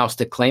someone else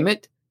to claim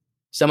it.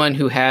 Someone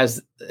who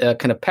has a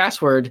kind of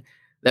password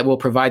that will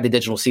provide the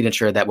digital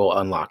signature that will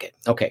unlock it.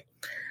 Okay.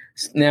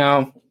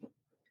 Now,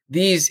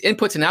 these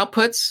inputs and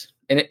outputs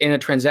in a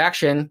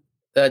transaction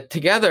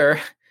together,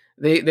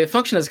 they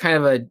function as kind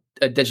of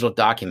a digital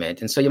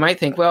document. And so you might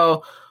think,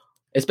 well,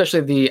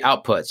 especially the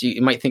outputs,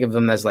 you might think of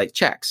them as like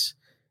checks.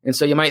 And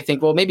so you might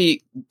think, well,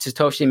 maybe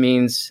Satoshi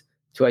means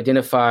to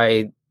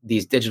identify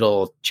these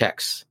digital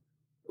checks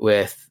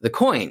with the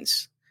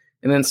coins.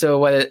 And then so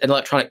what an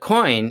electronic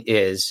coin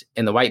is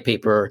in the white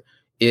paper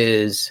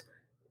is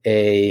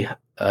an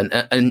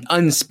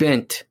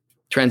unspent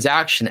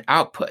transaction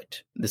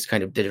output, this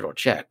kind of digital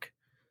check.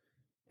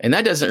 And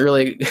that doesn't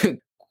really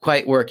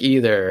quite work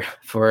either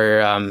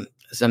for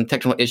some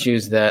technical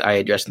issues that I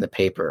addressed in the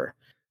paper.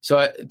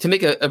 So to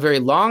make a very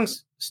long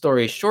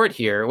story short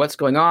here, what's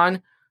going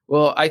on?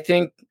 Well, I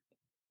think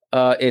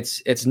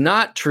it's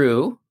not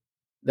true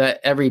that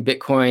every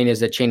Bitcoin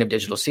is a chain of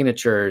digital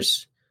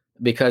signatures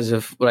because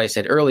of what I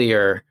said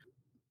earlier.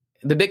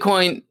 The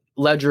Bitcoin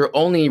ledger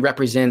only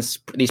represents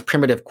these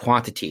primitive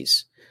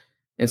quantities.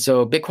 And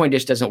so Bitcoin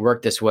just doesn't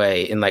work this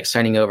way in like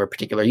signing over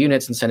particular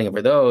units and sending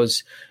over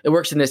those. It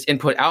works in this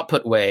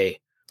input-output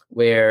way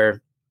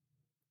where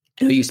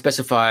you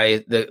specify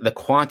the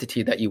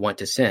quantity that you want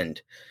to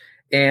send.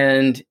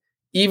 And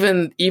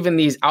even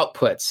these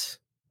outputs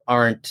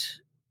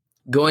aren't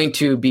going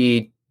to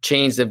be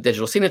chains of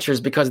digital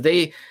signatures because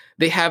they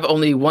have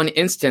only one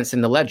instance in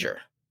the ledger.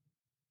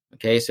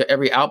 Okay, so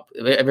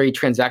every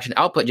transaction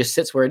output just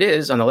sits where it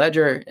is on the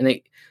ledger,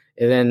 and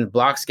then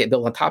blocks get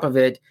built on top of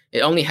it.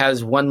 It only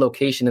has one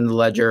location in the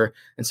ledger,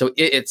 and so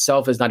it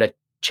itself is not a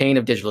chain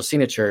of digital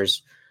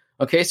signatures.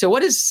 Okay, so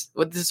what does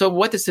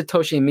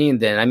Satoshi mean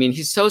then? I mean,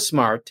 he's so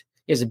smart.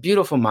 He has a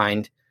beautiful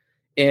mind.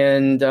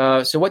 And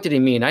so what did he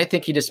mean? I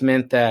think he just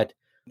meant that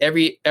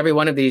every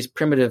one of these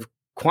primitive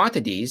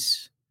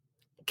quantities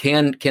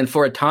can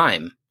for a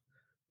time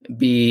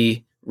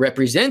be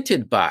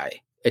represented by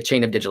a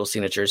chain of digital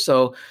signatures.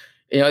 So,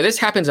 this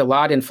happens a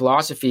lot in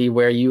philosophy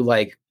where you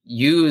like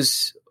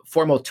use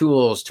formal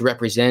tools to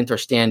represent or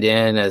stand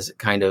in as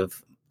kind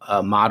of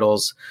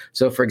models.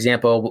 So, for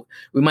example,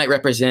 we might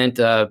represent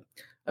a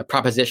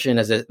proposition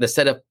as the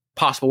set of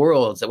possible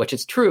worlds at which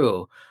it's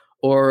true,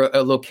 or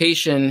a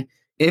location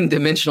in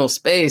dimensional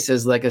space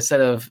as like a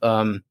set of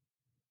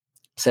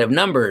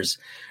numbers.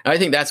 And I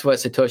think that's what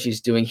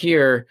Satoshi's doing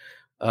here,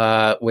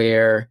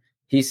 where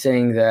he's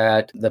saying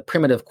that the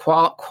primitive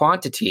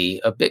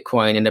quantity of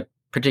Bitcoin in a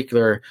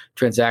particular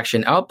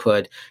transaction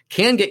output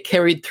can get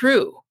carried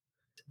through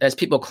as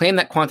people claim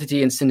that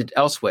quantity and send it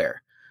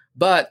elsewhere.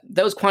 But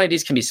those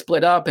quantities can be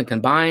split up and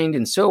combined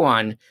and so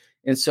on.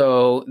 And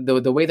so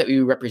the way that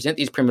we represent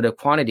these primitive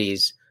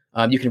quantities,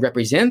 you can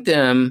represent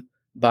them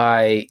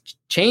by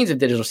chains of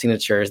digital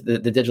signatures, the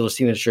digital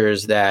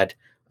signatures that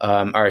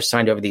are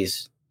assigned over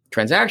these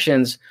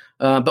transactions,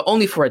 but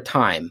only for a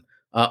time,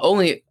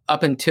 only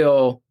up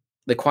until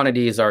the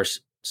quantities are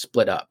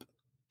split up.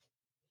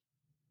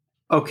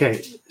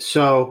 Okay,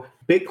 so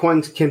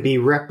Bitcoins can be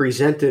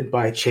represented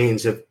by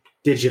chains of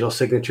digital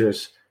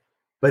signatures,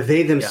 but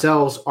they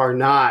themselves are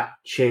not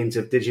chains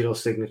of digital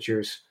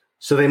signatures.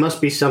 So they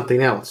must be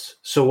something else.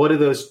 So what do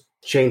those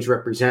chains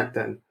represent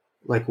then?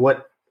 Like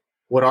what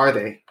are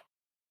they?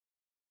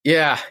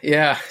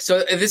 Yeah.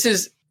 So this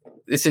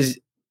is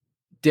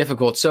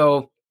difficult.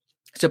 So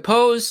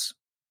suppose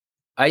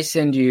I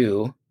send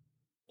you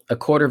a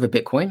quarter of a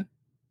Bitcoin,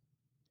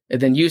 and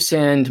then you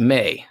send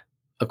May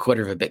a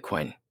quarter of a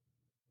Bitcoin.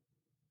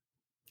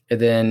 And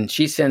then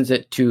she sends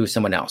it to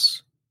someone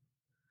else.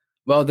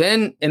 Well,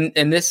 then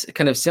in this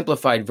kind of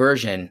simplified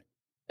version,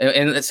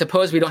 and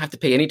suppose we don't have to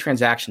pay any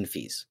transaction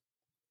fees.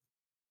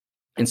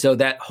 And so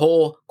that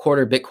whole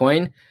quarter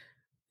Bitcoin,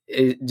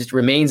 it just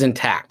remains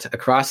intact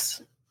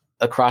across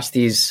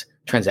these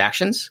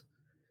transactions.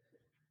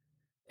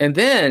 And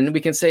then we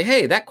can say,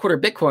 hey, that quarter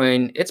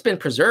Bitcoin, it's been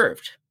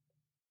preserved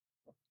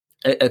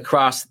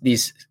across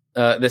this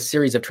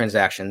series of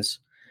transactions.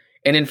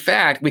 And in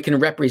fact, we can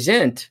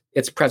represent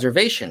its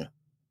preservation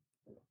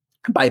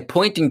by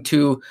pointing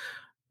to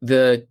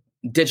the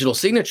digital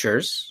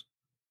signatures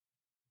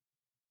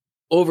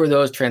over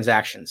those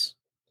transactions.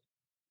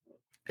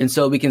 And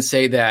so we can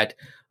say that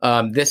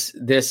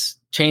this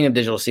chain of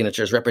digital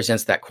signatures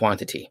represents that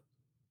quantity.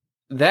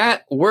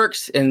 That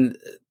works in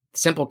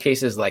simple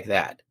cases like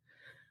that.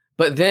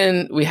 But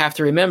then we have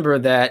to remember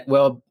that,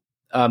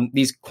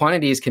 these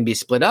quantities can be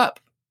split up.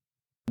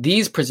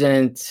 these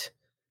present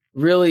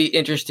really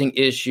interesting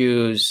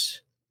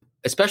issues,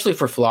 especially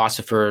for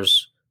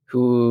philosophers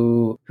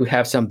who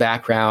have some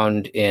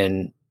background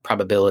in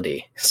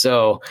probability.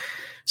 So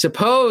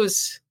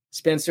suppose,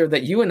 Spencer,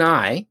 that you and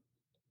I,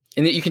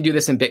 and that you can do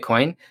this in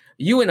Bitcoin,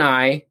 you and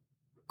I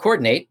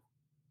coordinate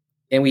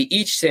and we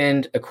each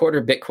send a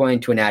quarter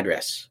Bitcoin to an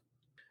address.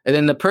 And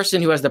then the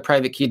person who has the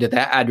private key to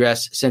that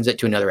address sends it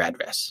to another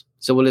address.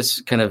 So we'll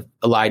just kind of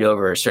elide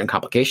over certain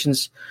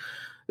complications.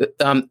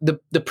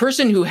 The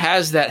person who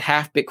has that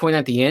half Bitcoin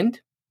at the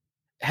end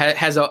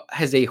has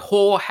a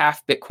whole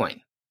half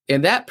Bitcoin.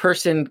 And that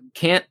person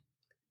can't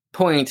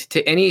point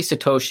to any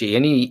Satoshi,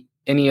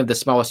 any of the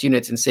smallest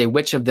units and say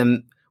which of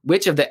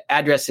the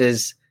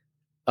addresses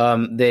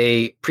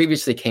they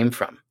previously came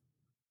from.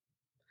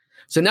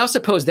 So now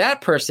suppose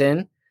that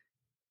person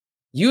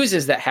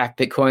uses that half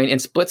Bitcoin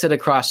and splits it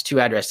across two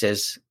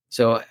addresses.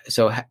 So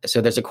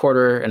there's a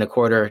quarter and a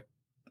quarter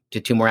to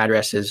two more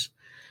addresses.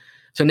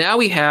 So now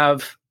we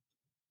have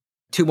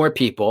two more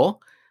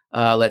people,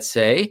 let's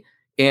say,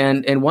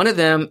 and one of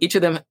them, each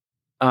of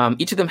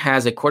them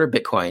has a quarter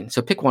Bitcoin.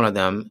 So pick one of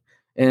them,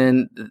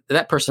 and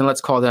that person,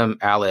 let's call them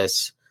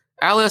Alice.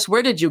 Alice,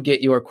 where did you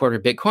get your quarter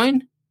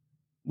Bitcoin?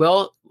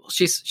 Well,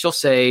 she'll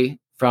say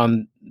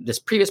from this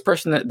previous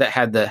person that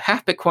had the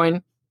half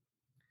Bitcoin.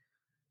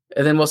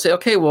 And then we'll say,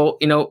 okay, well,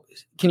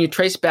 can you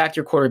trace back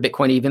your quarter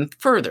Bitcoin even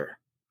further?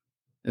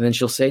 And then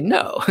she'll say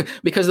no,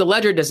 because the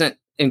ledger doesn't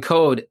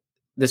encode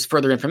this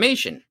further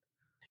information.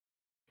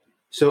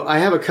 So I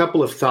have a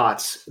couple of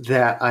thoughts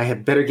that I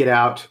had better get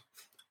out,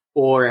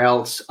 or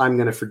else I'm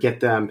going to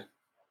forget them.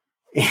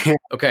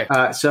 Okay.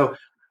 So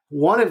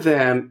one of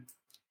them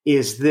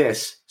is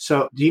this.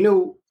 So do you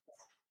know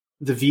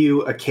the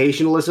view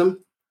occasionalism?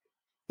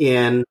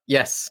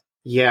 Yes.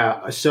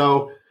 Yeah.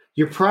 So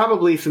you're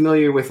probably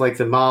familiar with like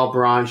the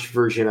Malebranche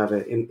version of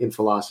it in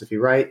philosophy,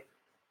 right?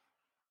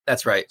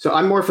 That's right. So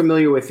I'm more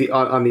familiar with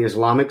on the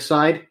Islamic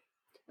side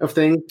of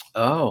things.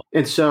 Oh.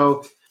 And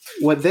so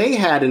what they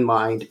had in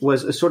mind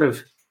was a sort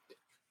of,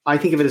 I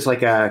think of it as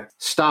like a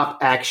stop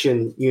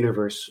action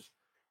universe.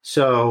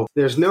 So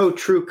there's no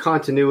true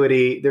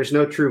continuity. There's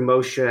no true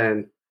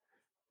motion.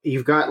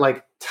 You've got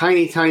like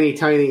tiny, tiny,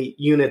 tiny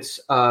units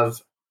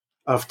of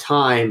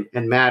time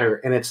and matter.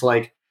 And it's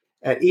like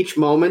at each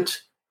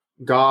moment,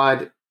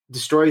 God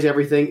destroys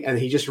everything and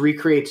he just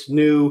recreates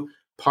new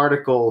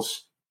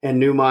particles and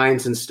new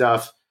minds and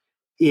stuff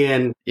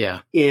in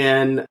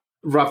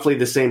roughly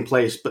the same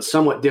place, but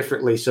somewhat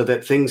differently so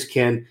that things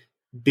can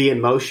be in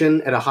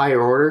motion at a higher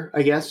order,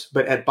 I guess.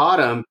 But at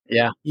bottom,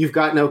 you've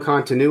got no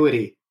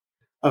continuity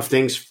of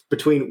things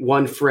between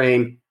one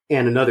frame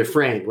and another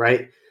frame,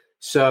 right?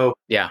 So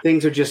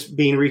things are just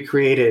being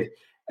recreated.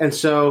 And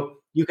so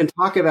you can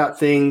talk about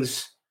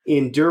things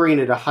enduring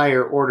at a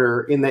higher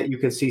order in that you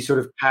can see sort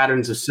of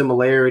patterns of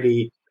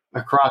similarity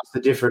across the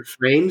different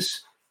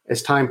frames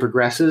as time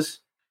progresses.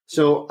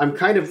 So I'm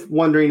kind of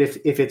wondering if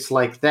it's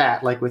like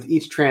that, like with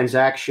each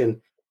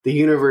transaction, the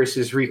universe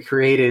is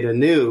recreated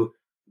anew.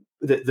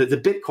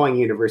 The Bitcoin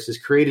universe is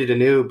created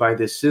anew by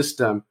this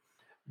system,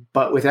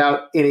 but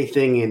without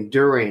anything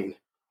enduring,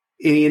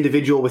 any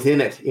individual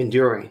within it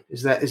enduring.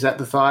 Is that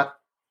the thought?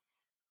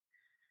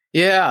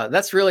 Yeah,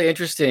 that's really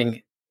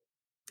interesting.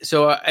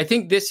 So I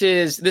think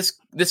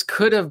this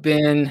could have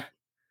been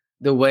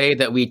the way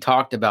that we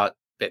talked about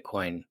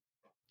Bitcoin.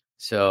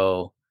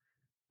 So,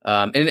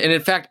 and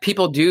in fact,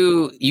 people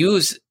do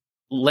use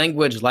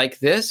language like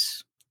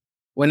this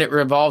when it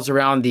revolves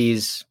around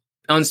these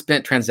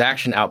unspent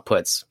transaction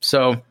outputs.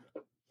 So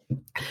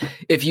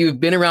if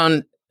you've been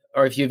around,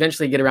 or if you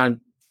eventually get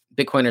around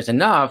Bitcoiners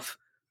enough,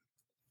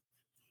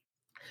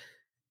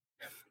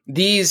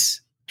 these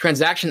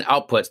transaction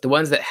outputs, the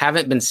ones that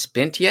haven't been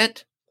spent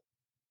yet,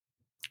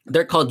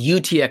 they're called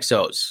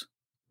UTXOs,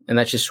 and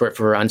that's just short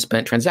for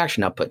unspent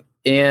transaction output.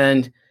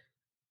 And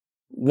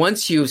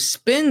once you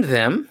spend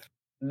them,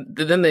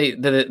 then they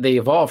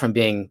evolve from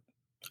being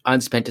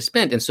unspent to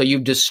spent. And so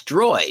you've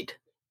destroyed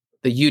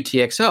the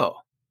UTXO.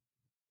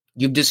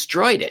 You've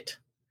destroyed it.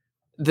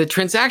 The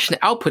transaction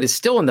output is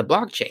still in the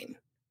blockchain,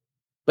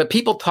 but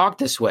people talk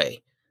this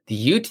way.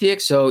 The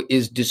UTXO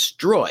is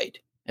destroyed,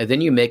 and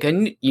then you make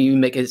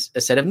a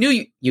set of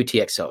new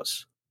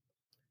UTXOs.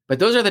 But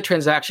those are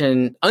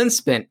the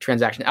unspent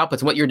transaction outputs.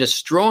 And what you're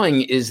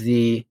destroying is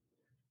the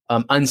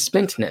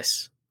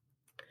unspentness.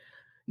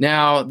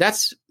 Now,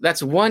 that's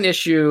one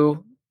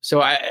issue.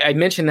 So I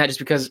mentioned that just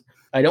because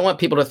I don't want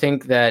people to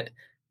think that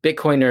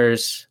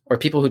Bitcoiners or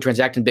people who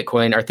transact in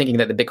Bitcoin are thinking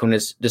that the Bitcoin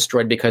is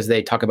destroyed because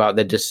they talk about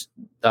the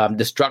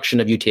destruction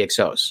of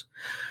UTXOs.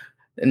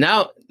 And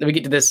now let me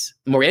get to this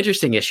more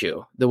interesting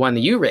issue, the one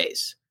that you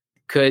raise.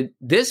 Could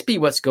this be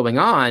what's going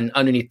on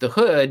underneath the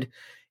hood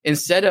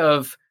instead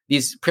of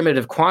these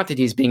primitive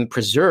quantities being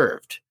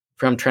preserved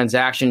from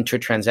transaction to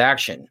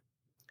transaction,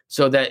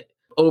 so that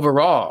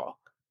overall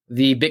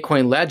the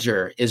Bitcoin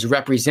ledger is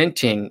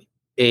representing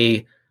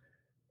a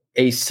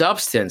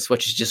substance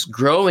which is just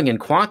growing in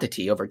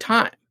quantity over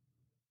time,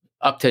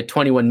 up to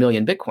 21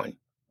 million Bitcoin?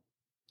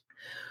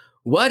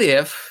 What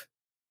if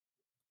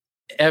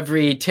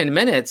every 10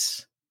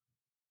 minutes,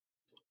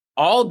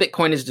 all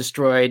Bitcoin is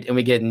destroyed and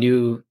we get a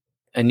new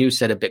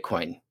set of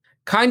Bitcoin.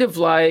 Kind of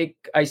like,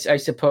 I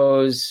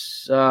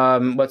suppose,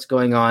 what's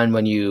going on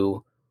when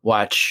you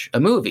watch a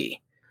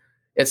movie.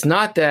 It's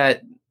not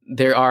that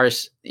there are,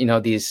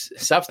 these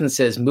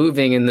substances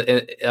moving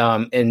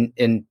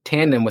in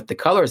tandem with the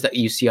colors that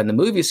you see on the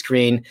movie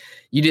screen.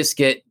 You just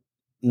get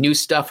new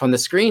stuff on the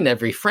screen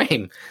every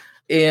frame.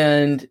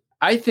 And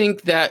I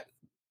think that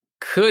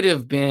could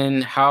have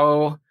been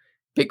how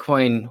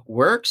Bitcoin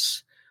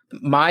works.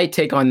 My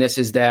take on this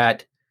is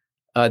that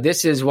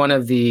this is one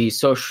of the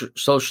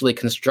socially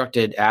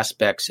constructed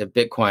aspects of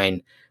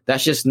Bitcoin.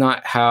 That's just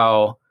not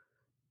how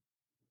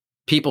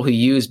people who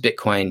use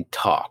Bitcoin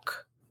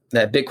talk.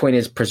 That Bitcoin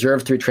is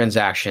preserved through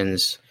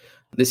transactions.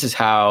 This is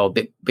how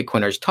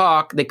Bitcoiners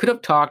talk. They could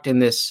have talked in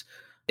this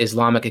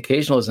Islamic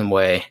occasionalism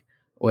way,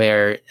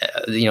 where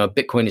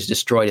Bitcoin is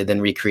destroyed and then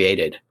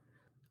recreated.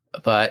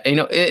 But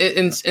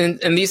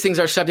and these things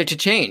are subject to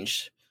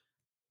change.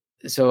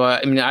 So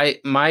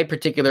my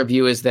particular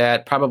view is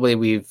that probably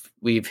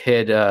we've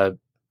hit a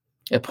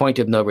point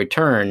of no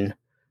return.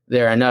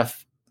 There are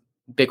enough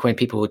Bitcoin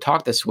people who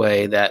talk this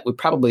way that we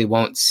probably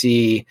won't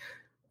see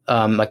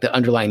like the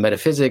underlying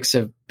metaphysics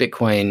of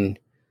Bitcoin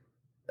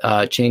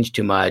change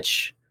too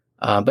much.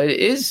 But it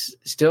is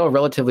still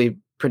relatively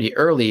pretty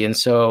early. And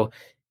so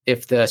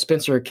if the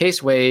Spencer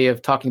Case way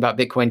of talking about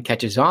Bitcoin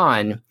catches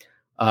on,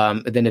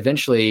 then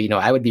eventually,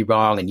 I would be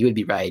wrong and you would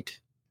be right.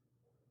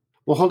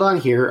 Well, hold on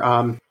here.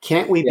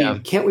 Can't we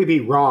be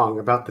wrong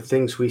about the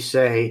things we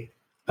say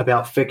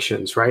about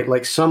fictions, right?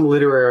 Like some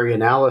literary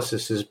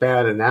analysis is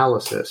bad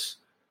analysis,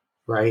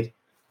 right?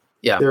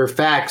 Yeah. There are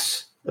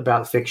facts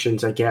about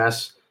fictions, I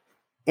guess.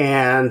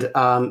 And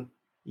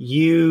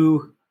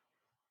you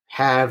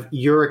have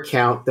your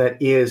account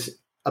that is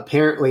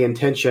apparently in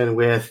tension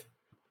with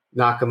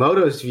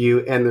Nakamoto's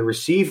view and the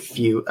received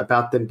view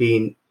about them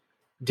being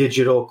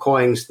digital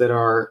coins that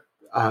are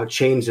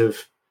chains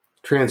of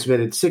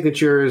transmitted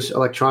signatures,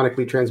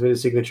 electronically transmitted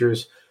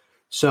signatures.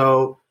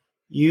 So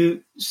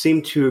you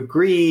seem to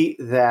agree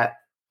that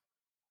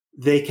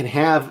they can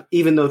have,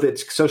 even though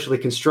it's socially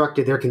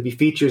constructed, there can be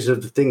features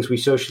of the things we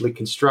socially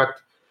construct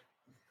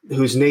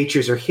whose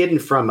natures are hidden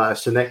from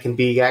us and that can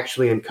be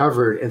actually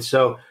uncovered. And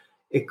so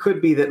it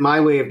could be that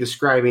my way of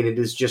describing it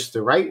is just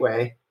the right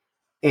way,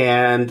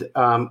 and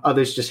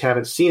others just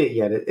haven't seen it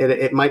yet.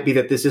 It might be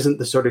that this isn't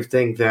the sort of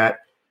thing that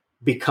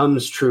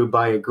becomes true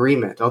by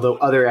agreement, although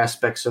other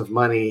aspects of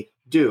money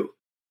do.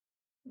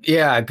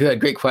 Yeah,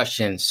 good. Great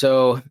question.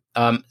 So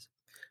the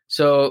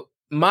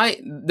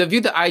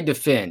view that I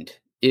defend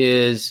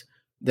is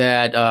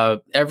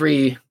that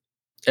every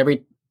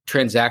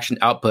transaction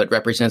output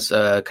represents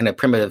a kind of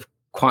primitive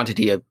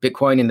quantity of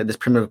Bitcoin, and that this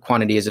primitive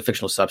quantity is a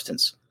fictional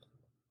substance.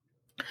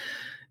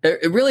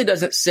 It really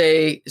doesn't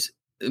say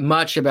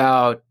much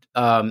about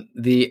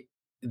the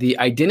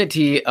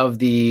identity of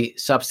the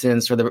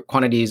substance or the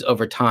quantities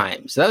over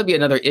time. So that would be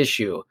another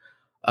issue.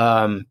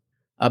 But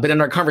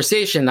in our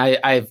conversation,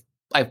 I've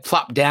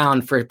plopped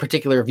down for a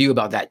particular view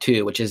about that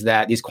too, which is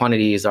that these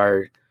quantities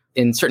are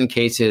in certain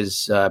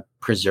cases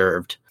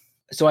preserved.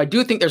 So I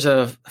do think there's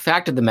a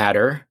fact of the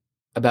matter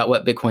about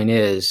what Bitcoin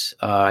is.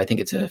 I think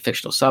it's a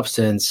fictional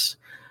substance.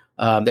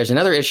 There's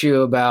another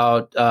issue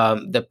about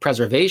the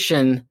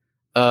preservation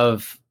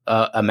of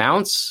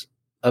amounts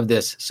of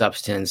this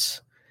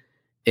substance.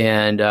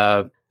 And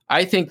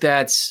I think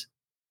that's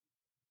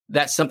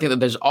something that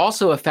there's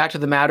also a fact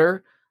of the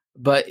matter,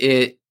 but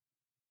it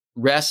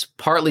rests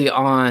partly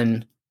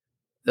on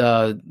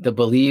the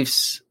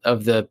beliefs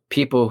of the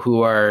people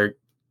who are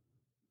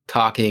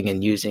talking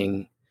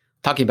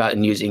about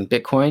and using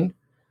Bitcoin.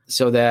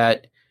 So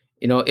that,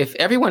 if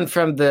everyone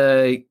from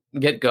the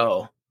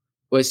get-go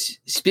was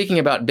speaking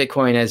about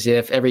Bitcoin as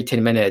if every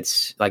 10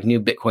 minutes, like new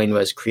Bitcoin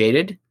was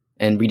created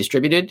and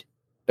redistributed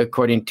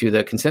according to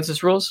the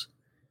consensus rules,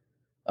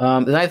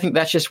 then I think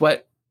that's just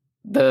what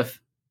the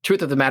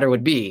truth of the matter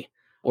would be.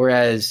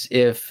 Whereas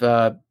if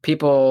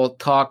people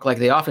talk like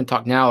they often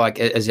talk now, like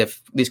as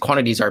if these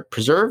quantities are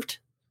preserved,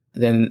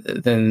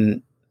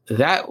 then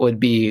that would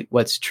be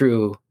what's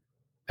true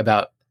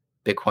about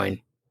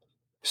Bitcoin.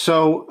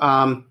 So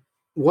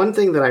one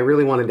thing that I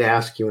really wanted to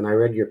ask you, and I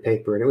read your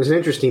paper, and it was an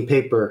interesting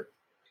paper,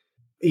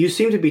 you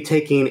seem to be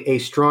taking a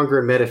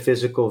stronger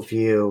metaphysical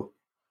view,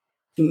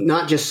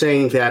 not just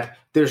saying that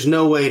there's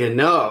no way to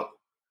know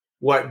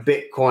what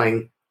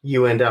Bitcoin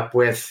you end up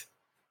with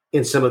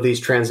in some of these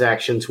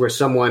transactions where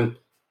someone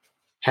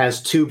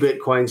has 2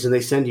 Bitcoins and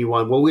they send you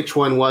one. Well, which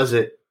one was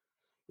it?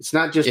 It's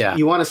not just,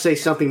 You want to say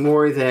something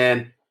more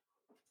than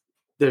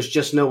there's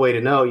just no way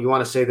to know. You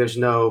want to say there's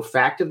no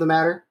fact of the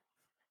matter?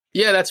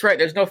 Yeah, that's right.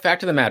 There's no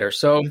fact of the matter.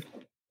 So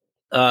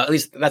at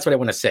least that's what I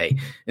want to say.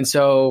 And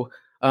so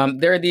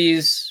there are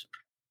these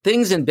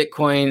things in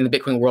Bitcoin, in the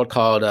Bitcoin world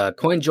called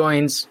coin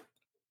joins.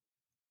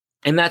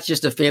 And that's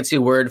just a fancy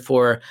word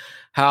for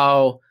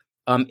how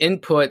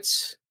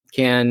inputs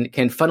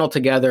can funnel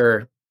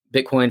together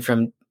Bitcoin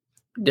from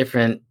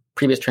different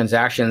previous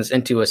transactions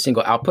into a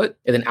single output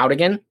and then out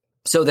again.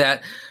 so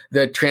that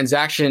the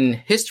transaction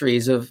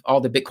histories of all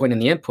the Bitcoin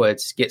and the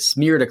inputs get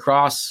smeared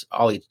across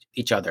all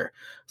each other.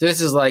 So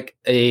this is like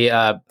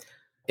it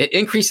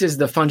increases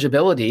the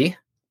fungibility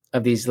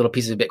of these little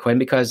pieces of Bitcoin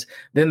because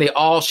then they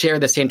all share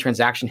the same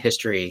transaction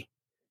history,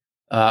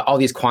 all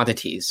these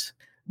quantities.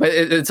 But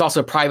it's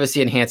also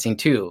privacy enhancing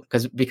too,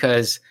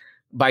 because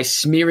by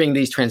smearing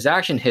these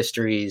transaction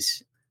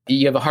histories,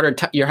 you have a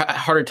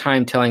harder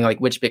time telling like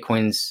which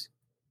Bitcoins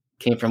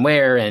came from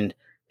where and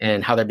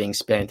how they're being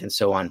spent and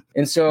so on.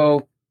 And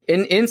so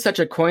in such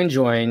a coin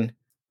join,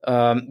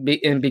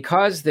 and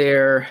because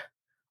there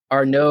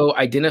are no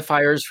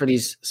identifiers for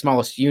these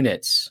smallest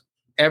units,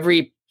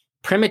 every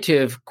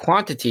primitive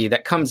quantity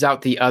that comes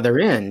out the other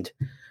end,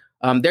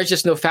 there's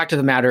just no fact of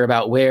the matter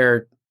about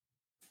where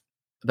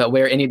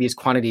any of these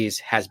quantities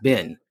has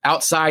been,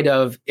 outside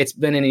of it's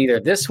been in either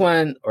this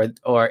one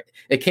or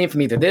it came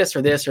from either this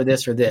or this or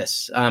this or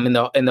this. And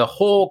the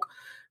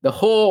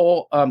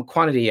whole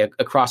quantity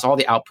across all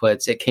the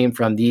outputs, it came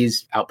from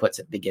these outputs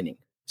at the beginning.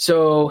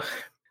 So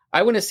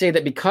I want to say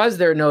that because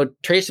there are no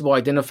traceable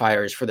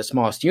identifiers for the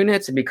smallest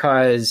units, and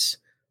because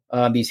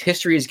these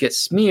histories get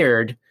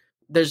smeared,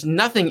 there's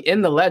nothing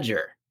in the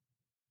ledger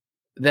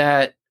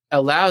that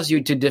allows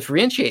you to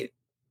differentiate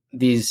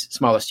these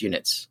smallest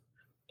units.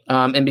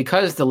 And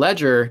because the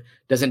ledger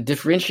doesn't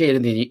differentiate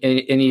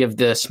any of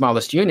the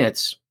smallest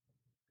units,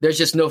 there's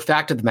just no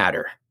fact of the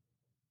matter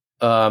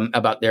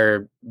about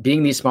there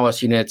being these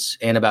smallest units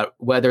and about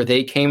whether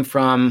they came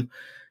from,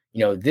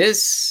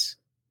 this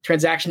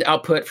transaction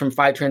output from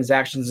 5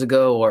 transactions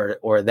ago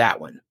or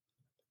that one.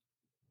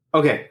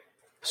 Okay.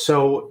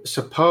 So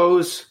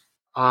suppose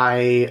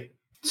I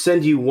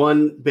send you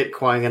 1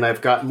 Bitcoin and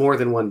I've got more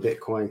than 1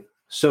 Bitcoin.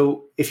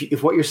 So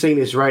if what you're saying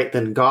is right,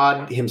 then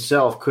God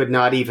himself could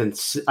not even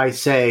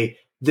say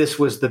this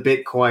was the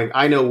Bitcoin.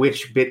 I know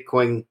which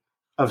Bitcoin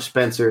of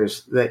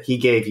Spencer's that he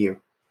gave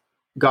you.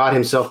 God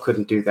himself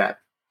couldn't do that.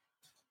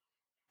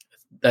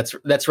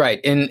 That's right.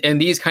 In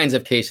these kinds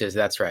of cases,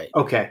 that's right.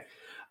 Okay.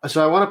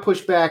 So I want to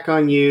push back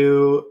on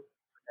you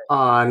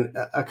on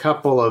a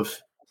couple of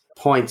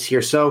points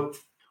here. So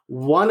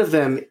one of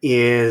them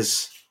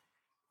is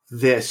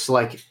this,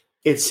 like,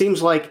 it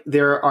seems like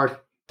there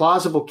are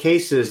plausible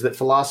cases that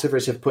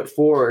philosophers have put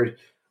forward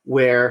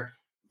where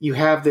you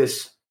have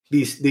these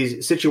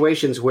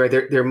situations where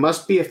there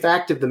must be a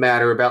fact of the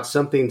matter about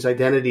something's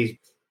identity,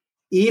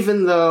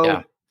 even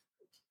though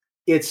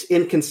it's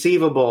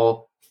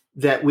inconceivable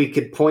that we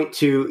could point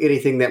to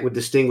anything that would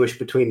distinguish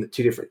between the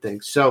two different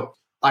things. So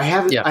I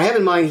have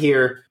in mind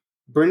here,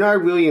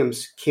 Bernard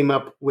Williams came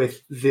up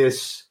with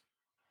this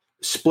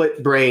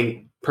split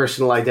brain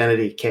personal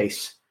identity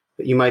case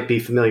that you might be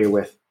familiar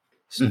with.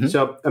 Mm-hmm.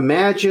 So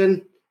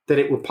imagine that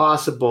it were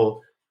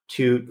possible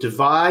to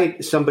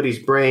divide somebody's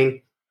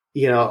brain,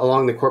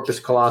 along the corpus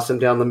callosum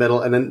down the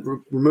middle, and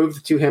then remove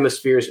the 2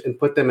 hemispheres and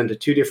put them into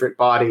 2 different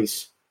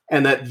bodies,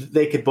 and that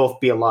they could both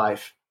be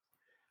alive.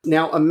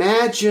 Now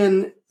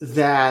imagine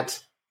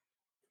that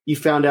you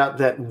found out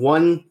that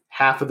one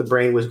half of the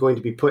brain was going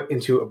to be put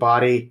into a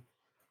body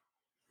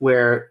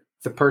where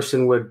the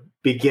person would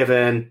be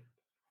given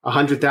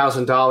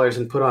 $100,000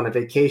 and put on a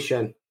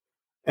vacation,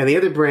 and the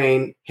other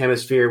brain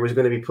hemisphere was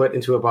going to be put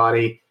into a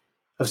body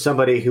of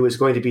somebody who was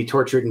going to be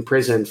tortured in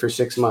prison for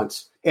 6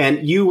 months.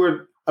 And you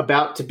were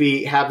about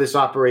to have this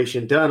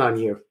operation done on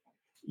you.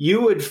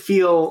 You would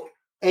feel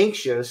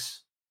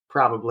anxious,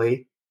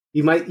 probably.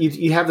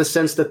 You have the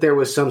sense that there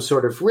was some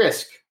sort of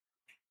risk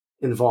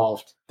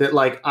involved, that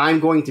like, I'm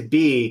going to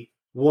be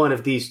one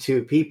of these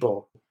 2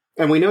 people.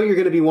 And we know you're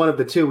going to be one of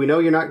the 2. We know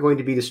you're not going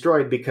to be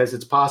destroyed because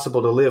it's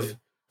possible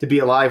to be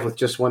alive with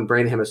just 1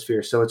 brain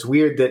hemisphere. So it's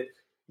weird that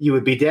you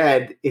would be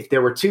dead if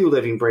there were 2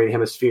 living brain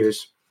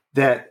hemispheres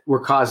that were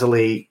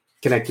causally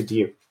connected to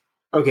you.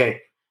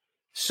 Okay.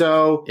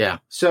 So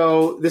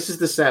this is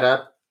the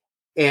setup,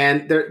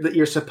 and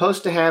you're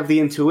supposed to have the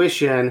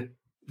intuition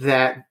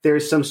that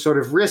there's some sort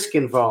of risk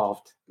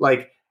involved.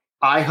 Like,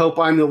 I hope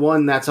I'm the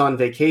one that's on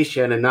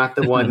vacation and not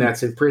the one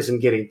that's in prison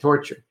getting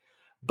tortured.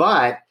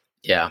 But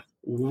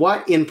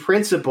what in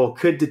principle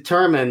could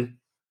determine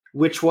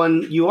which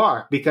one you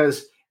are?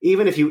 Because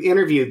even if you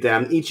interviewed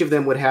them, each of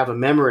them would have a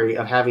memory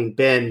of having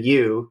been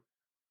you,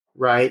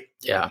 right?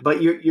 Yeah.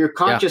 But your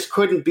conscious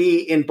couldn't be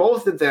in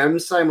both of them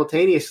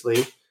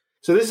simultaneously.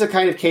 So this is a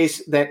kind of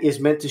case that is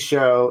meant to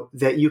show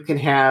that you can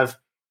have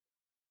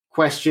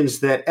questions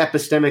that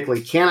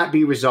epistemically cannot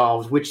be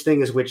resolved, which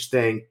thing is which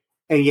thing,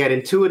 and yet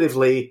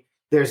intuitively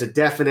there's a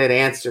definite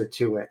answer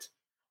to it.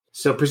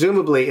 So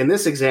presumably in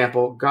this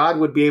example, God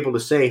would be able to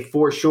say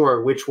for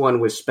sure which one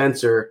was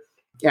Spencer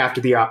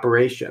after the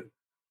operation.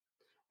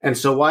 And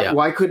so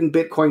why couldn't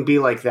Bitcoin be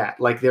like that?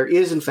 Like, there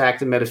is, in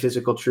fact, a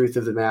metaphysical truth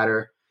of the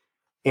matter.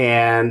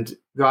 And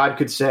God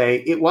could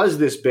say it was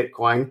this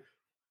Bitcoin,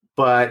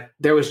 but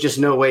there was just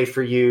no way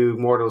for you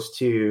mortals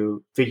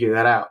to figure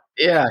that out.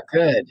 Yeah,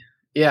 good.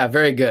 Yeah,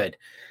 very good.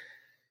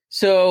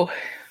 So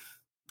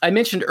I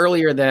mentioned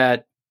earlier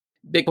that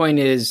Bitcoin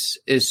is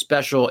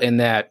special in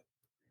that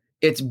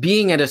its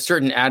being at a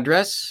certain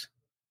address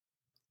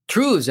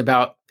truths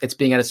about its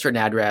being at a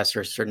certain address or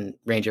a certain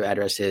range of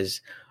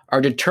addresses are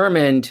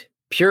determined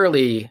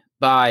purely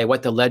by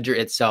what the ledger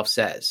itself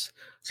says.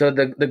 So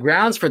the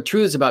grounds for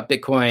truths about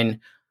Bitcoin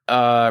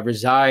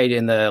reside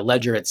in the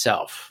ledger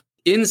itself.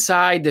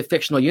 Inside the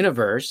fictional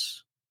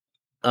universe,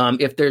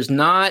 if there's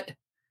not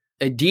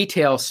a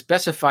detail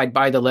specified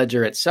by the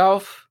ledger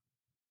itself,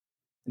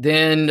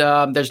 then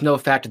there's no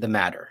fact of the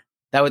matter.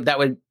 That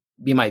would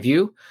be my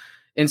view.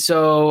 And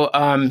so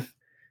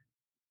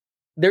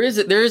there is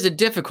a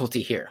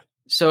difficulty here.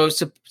 So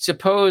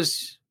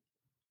suppose,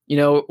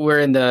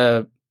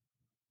 we're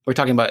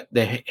talking about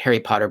the Harry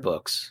Potter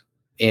books,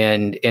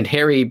 and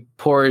Harry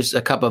pours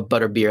a cup of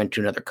butterbeer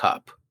into another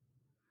cup.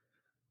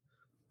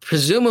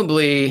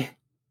 Presumably,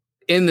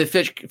 in the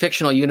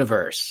fictional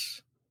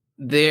universe,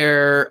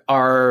 there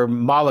are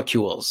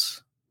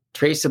molecules,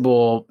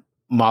 traceable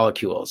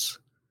molecules,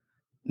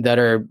 that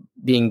are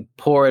being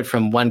poured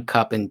from one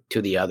cup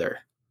into the other,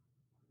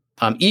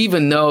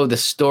 even though the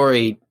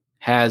story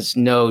has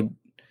no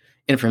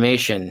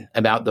information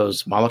about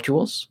those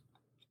molecules.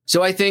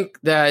 So I think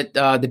that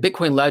the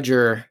Bitcoin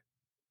ledger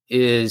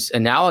is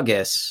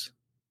analogous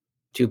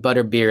to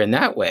butterbeer in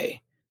that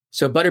way.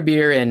 So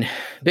butterbeer and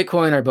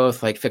Bitcoin are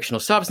both like fictional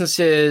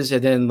substances,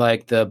 and then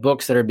like the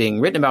books that are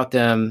being written about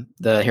them,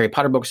 the Harry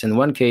Potter books in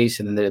one case,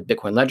 and then the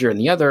Bitcoin ledger in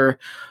the other,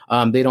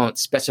 they don't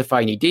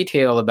specify any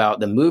detail about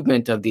the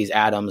movement of these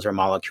atoms or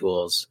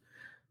molecules.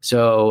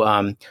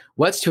 So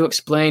what's to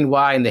explain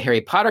why in the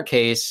Harry Potter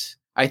case,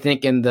 I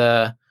think in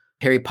the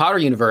Harry Potter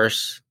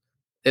universe,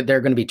 that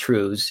they're going to be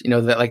truths,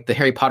 that like the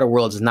Harry Potter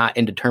world is not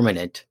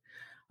indeterminate.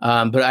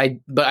 But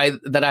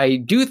I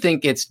do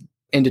think it's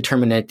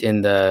indeterminate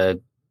in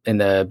the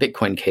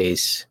Bitcoin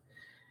case.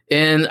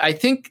 And I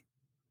think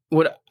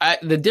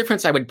the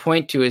difference I would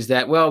point to is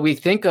that, well, we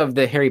think of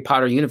the Harry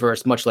Potter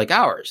universe much like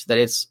ours, that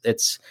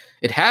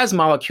it has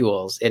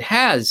molecules, it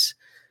has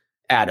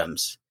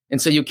atoms.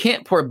 And so you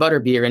can't pour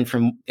butterbeer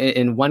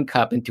in one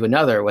cup into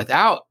another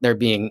without there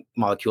being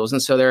molecules.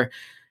 And so there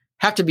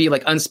have to be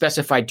like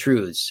unspecified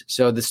truths.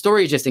 So the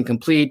story is just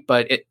incomplete,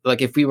 but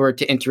if we were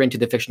to enter into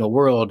the fictional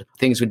world,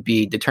 things would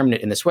be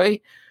determinate in this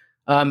way.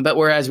 But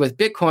whereas with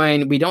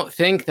Bitcoin, we don't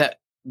think that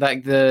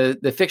like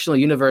the fictional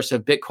universe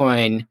of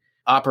Bitcoin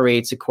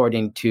operates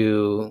according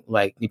to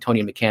like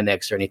Newtonian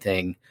mechanics or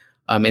anything.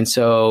 And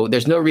so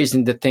there's no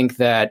reason to think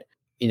that,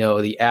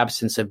 the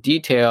absence of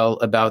detail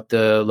about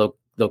the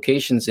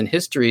locations and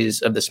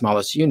histories of the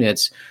smallest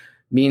units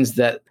means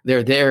that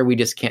they're there. We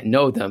just can't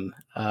know them.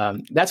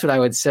 That's what I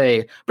would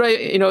say. But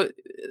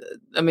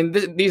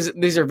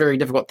these are very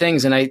difficult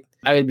things. And I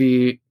would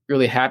be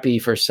really happy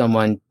for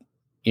someone,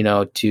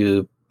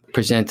 to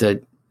present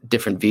a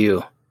different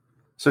view.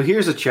 So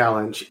here's a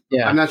challenge.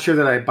 Yeah. I'm not sure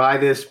that I buy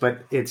this,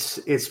 but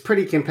it's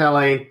pretty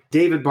compelling.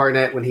 David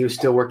Barnett, when he was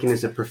still working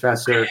as a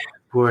professor,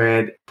 who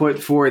had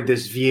put forward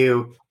this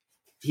view,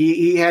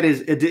 he had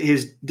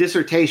his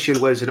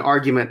dissertation was an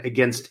argument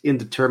against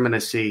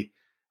indeterminacy,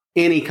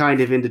 any kind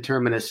of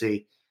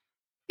indeterminacy.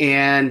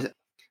 And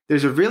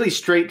there's a really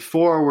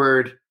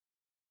straightforward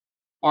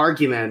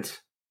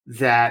argument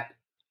that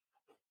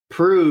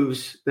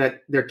proves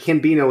that there can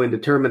be no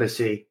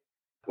indeterminacy,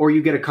 or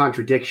you get a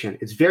contradiction.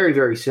 It's very,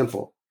 very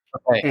simple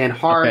and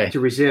hard to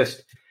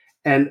resist.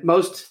 And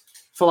most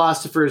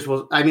philosophers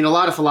a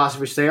lot of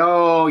philosophers say,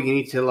 oh, you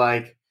need to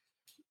like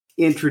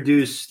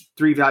introduce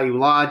three-value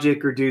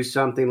logic or do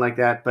something like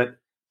that. But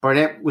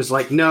Barnett was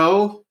like,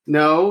 no,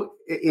 and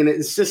it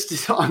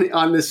insisted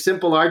on this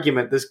simple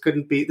argument. This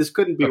couldn't be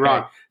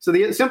wrong. So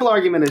the simple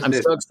argument is I'm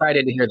so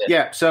excited to hear this.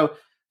 Yeah. So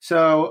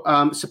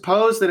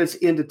suppose that it's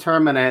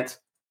indeterminate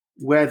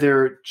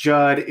whether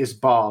Judd is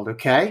bald.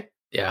 Okay.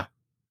 Yeah.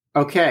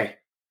 Okay.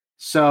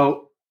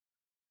 So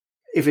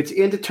if it's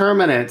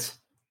indeterminate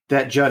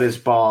that Judd is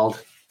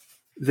bald,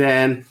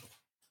 then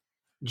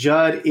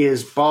Judd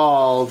is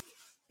bald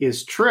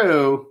is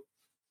true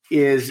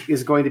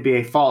is going to be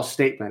a false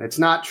statement. It's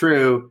not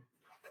true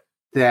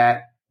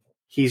that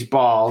he's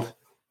bald.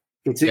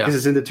 Because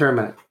it's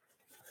indeterminate.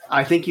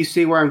 I think you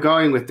see where I'm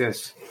going with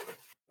this.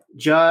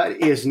 Judd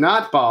is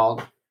not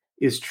bald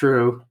is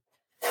true.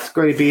 It's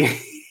going to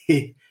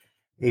be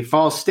a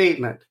false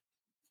statement,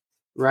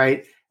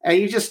 right? And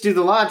you just do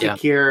the logic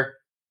here,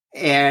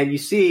 and you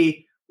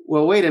see,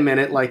 well, wait a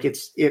minute, like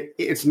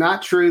it's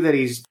not true that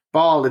he's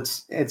bald.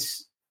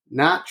 It's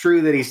not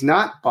true that he's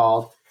not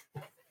bald.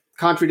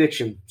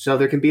 Contradiction. So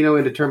there can be no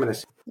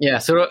indeterminacy. Yeah.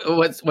 So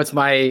what's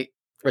my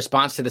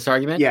response to this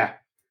argument? Yeah.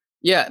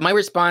 Yeah. My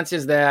response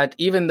is that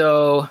even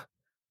though,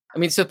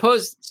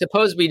 suppose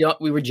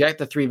we reject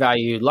the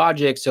three-value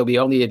logic, so we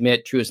only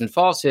admit truths and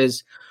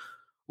falses.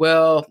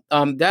 Well,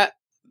 that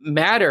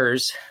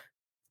matters.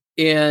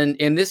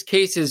 In this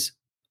case is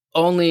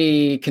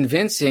only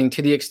convincing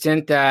to the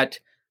extent that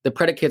the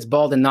predicates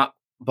bald and not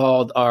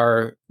bald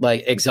are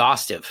like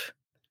exhaustive.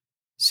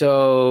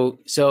 So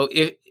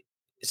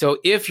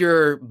if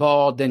you're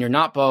bald, then you're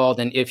not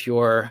bald, and if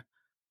you're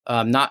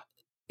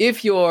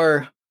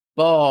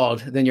bald,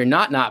 then you're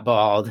not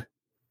bald,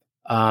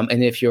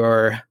 and if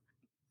you're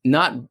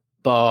not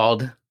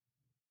bald,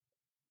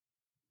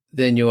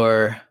 then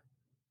you're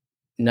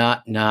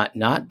not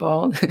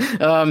bald.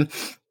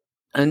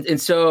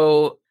 And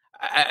so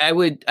I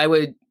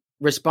would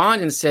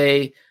respond and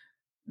say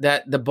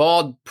that the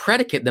bald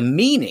predicate, the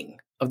meaning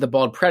of the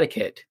bald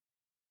predicate,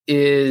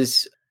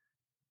 is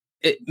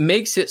it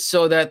makes it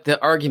so that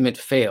the argument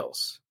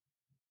fails.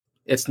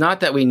 It's not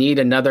that we need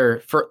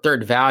another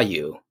third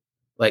value,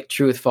 like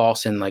truth,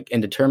 false, and like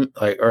indeterminate,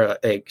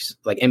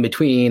 like in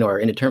between or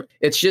indeterminate.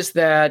 It's just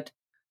that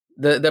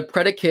the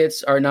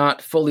predicates are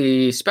not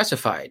fully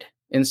specified,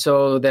 and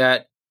so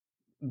that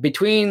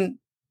between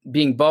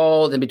being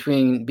bald and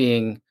between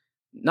being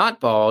not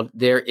bald,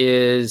 there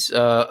is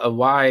a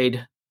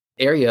wide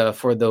area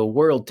for the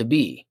world to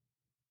be.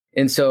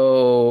 And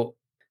so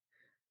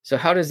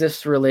how does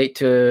this relate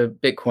to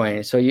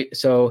Bitcoin?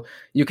 So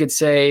you could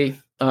say,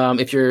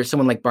 if you're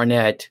someone like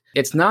Barnett,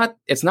 it's not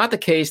the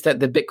case that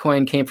the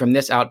Bitcoin came from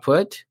this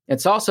output.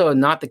 It's also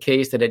not the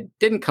case that it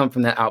didn't come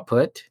from that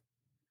output.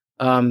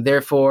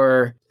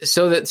 Therefore,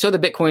 so the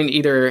Bitcoin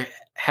either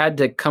had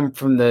to come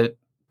from the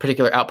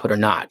particular output or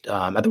not.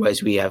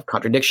 Otherwise, we have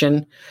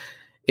contradiction.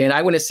 And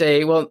I want to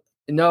say, well,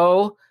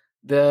 no,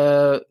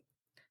 the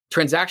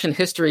transaction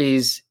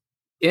histories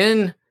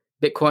in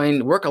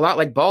Bitcoin work a lot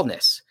like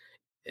baldness,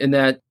 in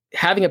that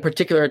having a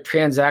particular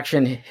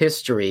transaction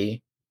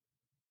history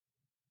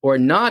or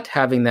not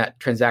having that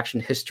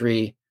transaction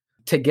history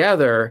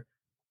together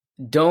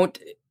don't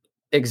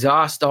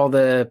exhaust all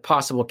the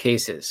possible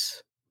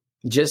cases,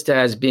 just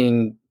as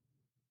being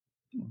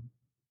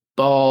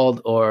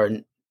bald or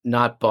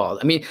not bald.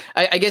 I mean,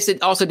 I guess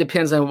it also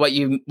depends on what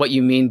you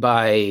mean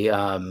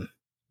by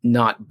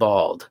not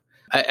bald.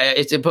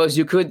 I suppose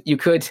you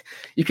could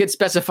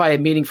specify a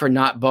meaning for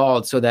not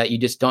bald so that you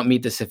just don't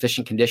meet the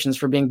sufficient conditions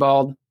for being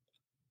bald,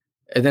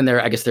 and then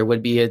I guess there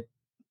would be a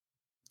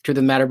truth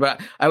of the matter.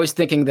 But I was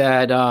thinking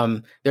that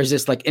there's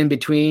this like in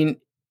between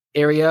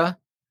area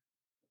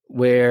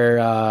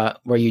where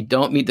you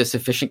don't meet the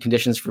sufficient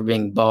conditions for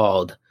being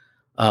bald,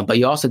 but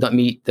you also don't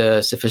meet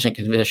the sufficient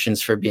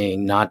conditions for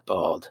being not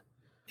bald.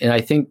 And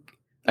I think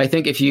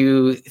if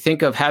you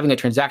think of having a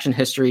transaction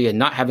history and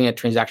not having a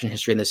transaction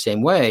history in the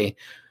same way,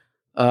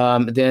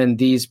 then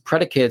these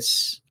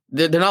predicates,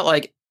 they're not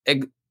like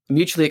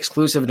mutually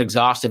exclusive and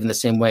exhaustive in the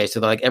same way. So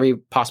like every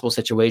possible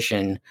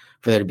situation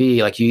for there to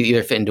be, like you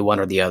either fit into one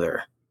or the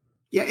other.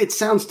 Yeah, it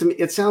sounds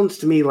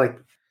to me like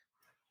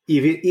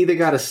you've either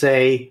got to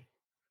say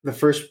the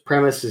first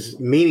premise is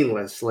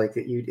meaningless, like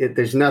that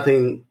there's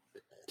nothing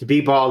to be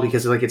bald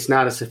because like it's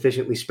not a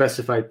sufficiently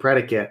specified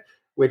predicate,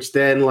 which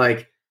then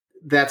like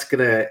that's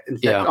going to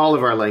infect all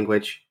of our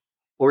language,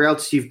 or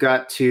else you've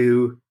got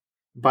to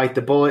bite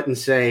the bullet and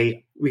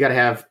say we got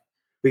to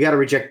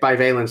reject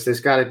bivalence. There's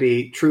got to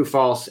be true,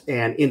 false,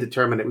 and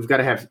indeterminate. We've got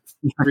to have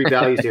three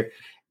values here.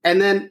 And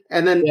then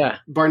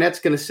Barnett's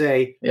going to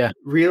say,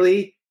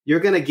 really, you're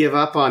going to give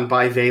up on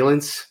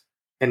bivalence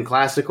and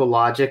classical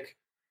logic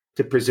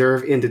to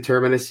preserve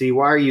indeterminacy?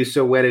 Why are you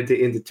so wedded to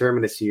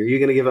indeterminacy? Are you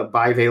going to give up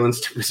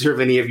bivalence to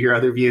preserve any of your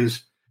other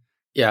views?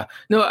 Yeah.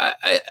 No,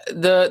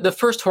 the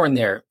first horn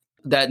there,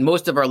 that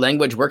most of our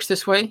language works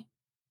this way.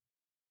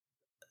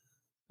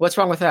 What's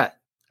wrong with that?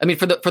 I mean,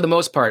 for the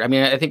most part, I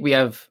mean, I think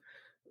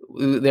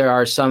there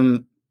are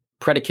some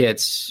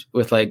predicates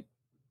with like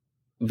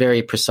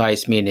very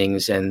precise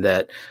meanings, and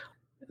that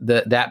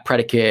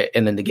predicate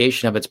and the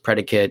negation of its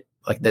predicate,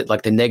 like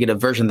the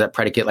negative version of that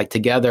predicate, like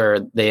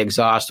together they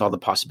exhaust all the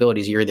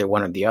possibilities. You're either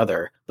one or the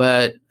other.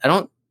 But I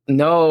don't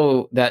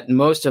know that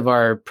most of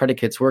our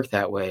predicates work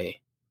that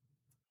way.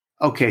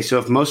 Okay, so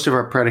if most of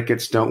our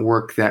predicates don't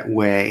work that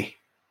way,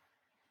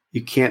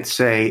 you can't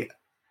say.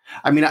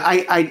 I mean,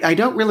 I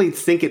don't really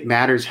think it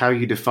matters how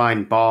you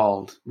define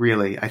bald,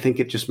 really. I think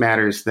it just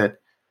matters that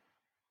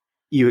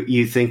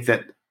you think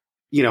that,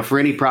 for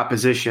any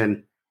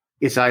proposition,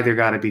 it's either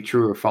got to be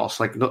true or false.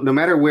 Like no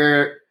matter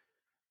where,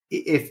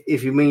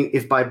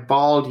 if by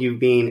bald you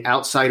mean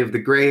outside of the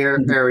gray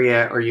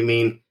area, or you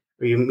mean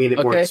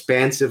it more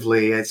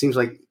expansively, it seems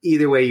like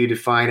either way you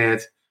define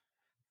it,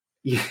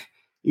 you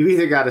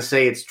either got to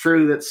say it's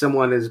true that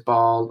someone is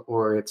bald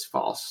or it's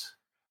false.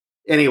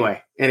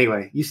 Anyway,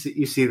 you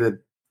see the.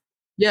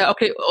 Yeah.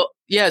 Okay. Well,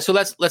 yeah. So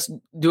let's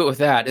do it with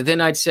that. And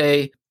then I'd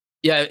say,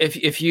 yeah,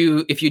 if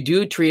you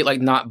do treat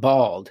like not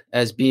bald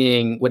as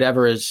being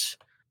whatever is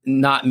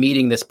not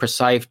meeting this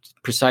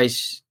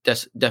precise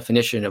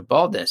definition of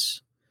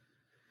baldness,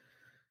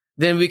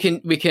 then we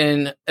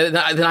can.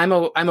 Then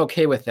I'm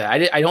okay with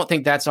that. I don't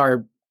think that's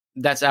our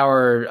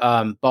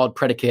bald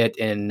predicate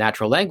in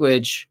natural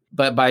language.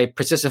 But by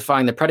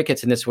precisifying the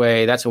predicates in this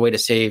way, that's a way to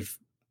save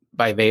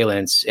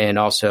bivalence and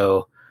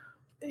also,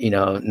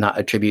 not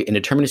attribute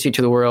indeterminacy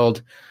to the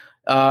world.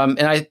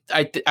 And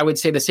I would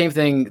say the same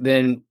thing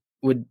then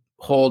would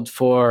hold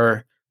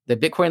for the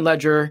Bitcoin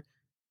ledger.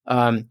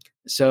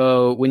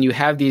 So when you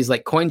have these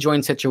like coin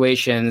join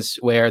situations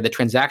where the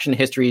transaction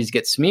histories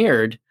get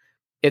smeared,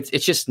 it's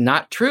just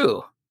not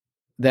true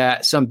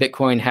that some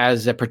Bitcoin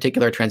has a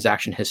particular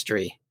transaction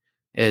history.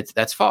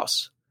 That's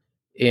false.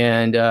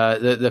 And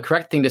the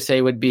correct thing to say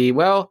would be,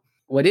 well,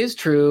 what is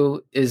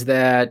true is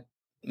that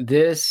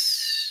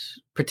this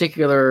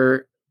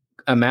particular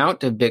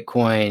amount of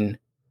Bitcoin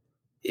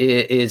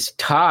is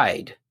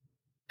tied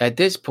at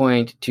this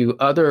point to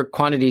other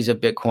quantities of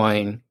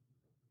Bitcoin.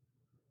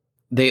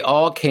 They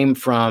all came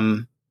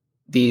from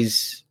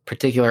these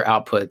particular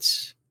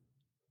outputs,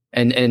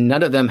 and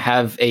none of them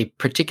have a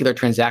particular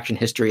transaction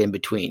history in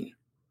between.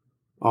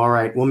 All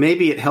right. Well,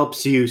 maybe it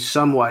helps you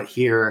somewhat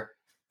here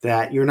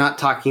that you're not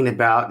talking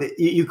about,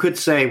 you could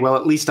say, well,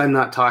 at least I'm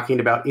not talking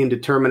about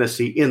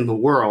indeterminacy in the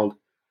world,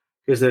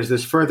 because there's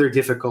this further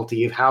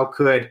difficulty of how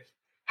could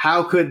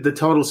the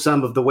total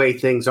sum of the way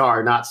things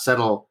are not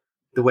settle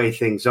the way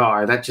things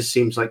are? That just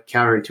seems like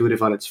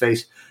counterintuitive on its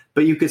face.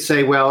 But you could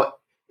say, well,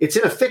 it's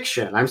in a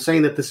fiction. I'm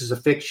saying that this is a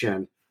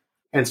fiction.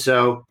 And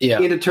so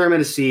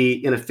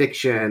indeterminacy in a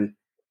fiction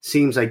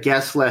seems, I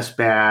guess, less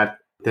bad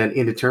than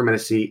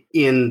indeterminacy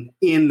in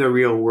the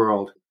real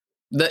world.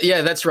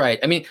 Yeah, that's right.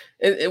 I mean,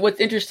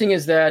 what's interesting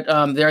is that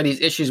there are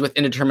these issues with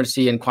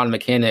indeterminacy in quantum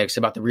mechanics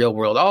about the real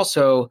world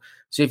also.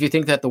 So if you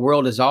think that the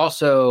world is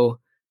also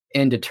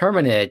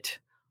indeterminate,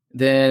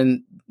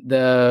 then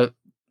the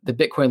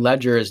Bitcoin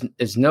ledger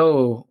is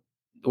no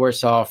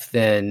worse off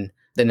than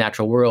the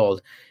natural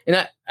world.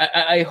 And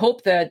I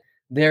hope that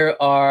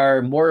there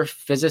are more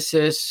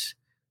physicists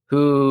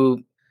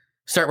who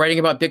start writing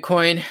about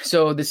Bitcoin.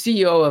 So the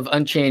CEO of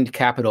Unchained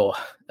Capital,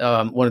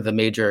 one of the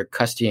major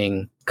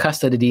custodying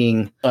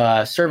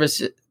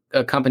service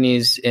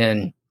companies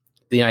in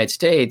the United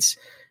States,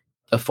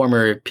 a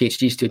former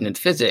PhD student in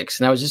physics.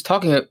 And I was just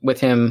talking with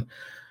him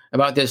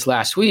about this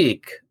last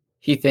week.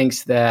 He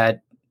thinks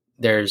that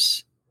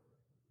there's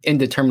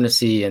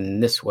indeterminacy in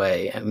this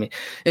way. I mean,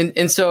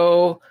 and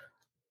so,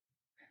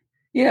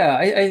 yeah,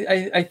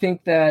 I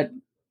think that,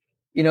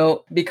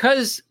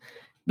 because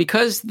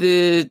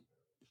the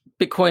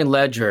Bitcoin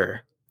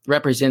ledger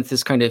represents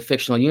this kind of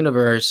fictional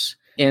universe,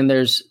 and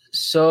there's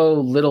so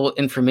little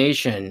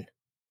information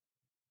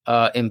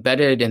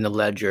embedded in the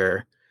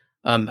ledger,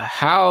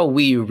 how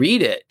we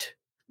read it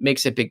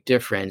makes a big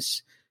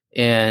difference.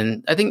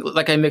 And I think,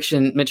 like I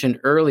mentioned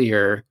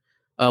earlier,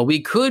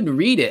 we could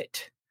read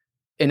it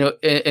in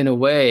a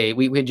way.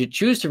 We could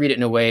choose to read it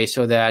in a way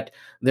so that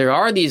there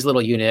are these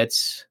little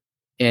units,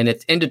 and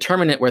it's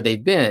indeterminate where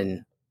they've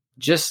been.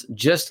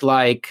 Just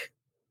like,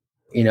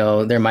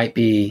 there might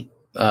be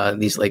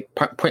these like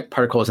point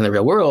particles in the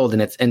real world,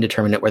 and it's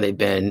indeterminate where they've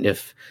been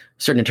if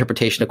certain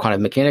interpretation of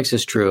quantum mechanics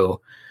is true.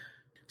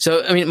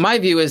 So, I mean, my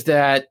view is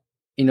that,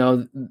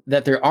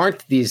 that there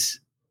aren't these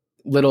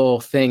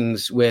little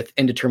things with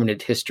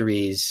indeterminate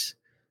histories.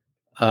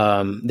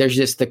 There's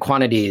just the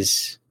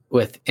quantities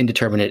with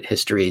indeterminate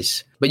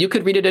histories. But you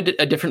could read it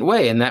a different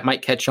way, and that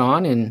might catch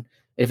on. And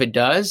if it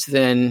does,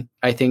 then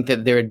I think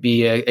that there would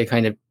be a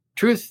kind of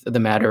truth of the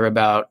matter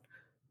about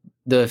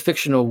the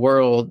fictional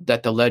world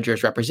that the ledger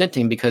is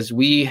representing, because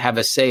we have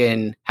a say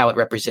in how it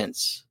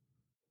represents.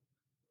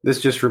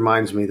 This just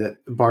reminds me that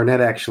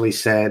Barnett actually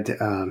said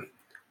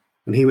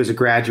when he was a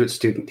graduate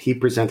student, he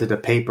presented a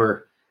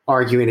paper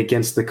arguing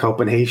against the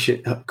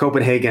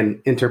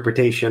Copenhagen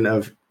interpretation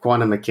of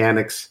quantum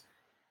mechanics.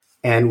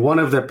 And one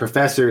of the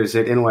professors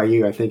at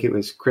NYU, I think it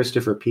was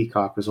Christopher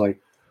Peacock, was like,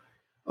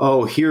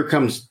 oh, here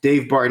comes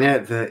Dave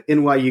Barnett, the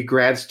NYU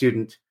grad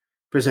student,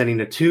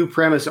 presenting a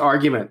two-premise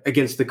argument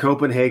against the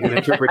Copenhagen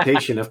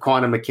interpretation of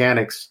quantum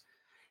mechanics.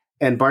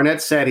 And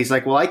Barnett said, he's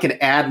like, well, I can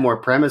add more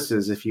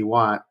premises if you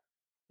want.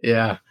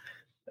 Yeah,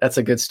 that's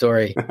a good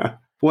story.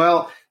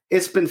 Well,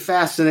 it's been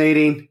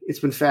fascinating.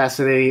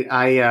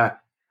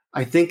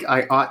 I think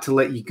I ought to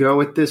let you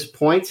go at this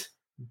point,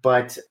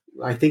 but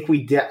I think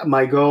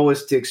my goal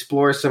was to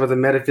explore some of the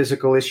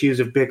metaphysical issues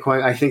of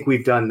Bitcoin. I think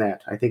we've done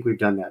that.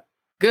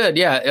 Good.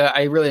 Yeah,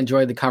 I really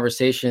enjoyed the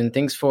conversation.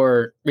 Thanks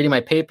for reading my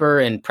paper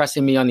and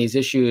pressing me on these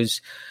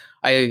issues.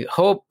 I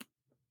hope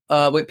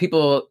what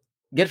people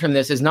get from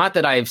this is not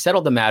that I've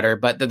settled the matter,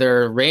 but that there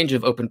are a range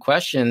of open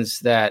questions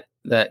that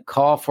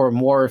call for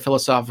more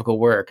philosophical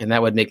work, and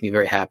that would make me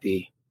very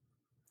happy.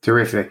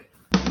 Terrific.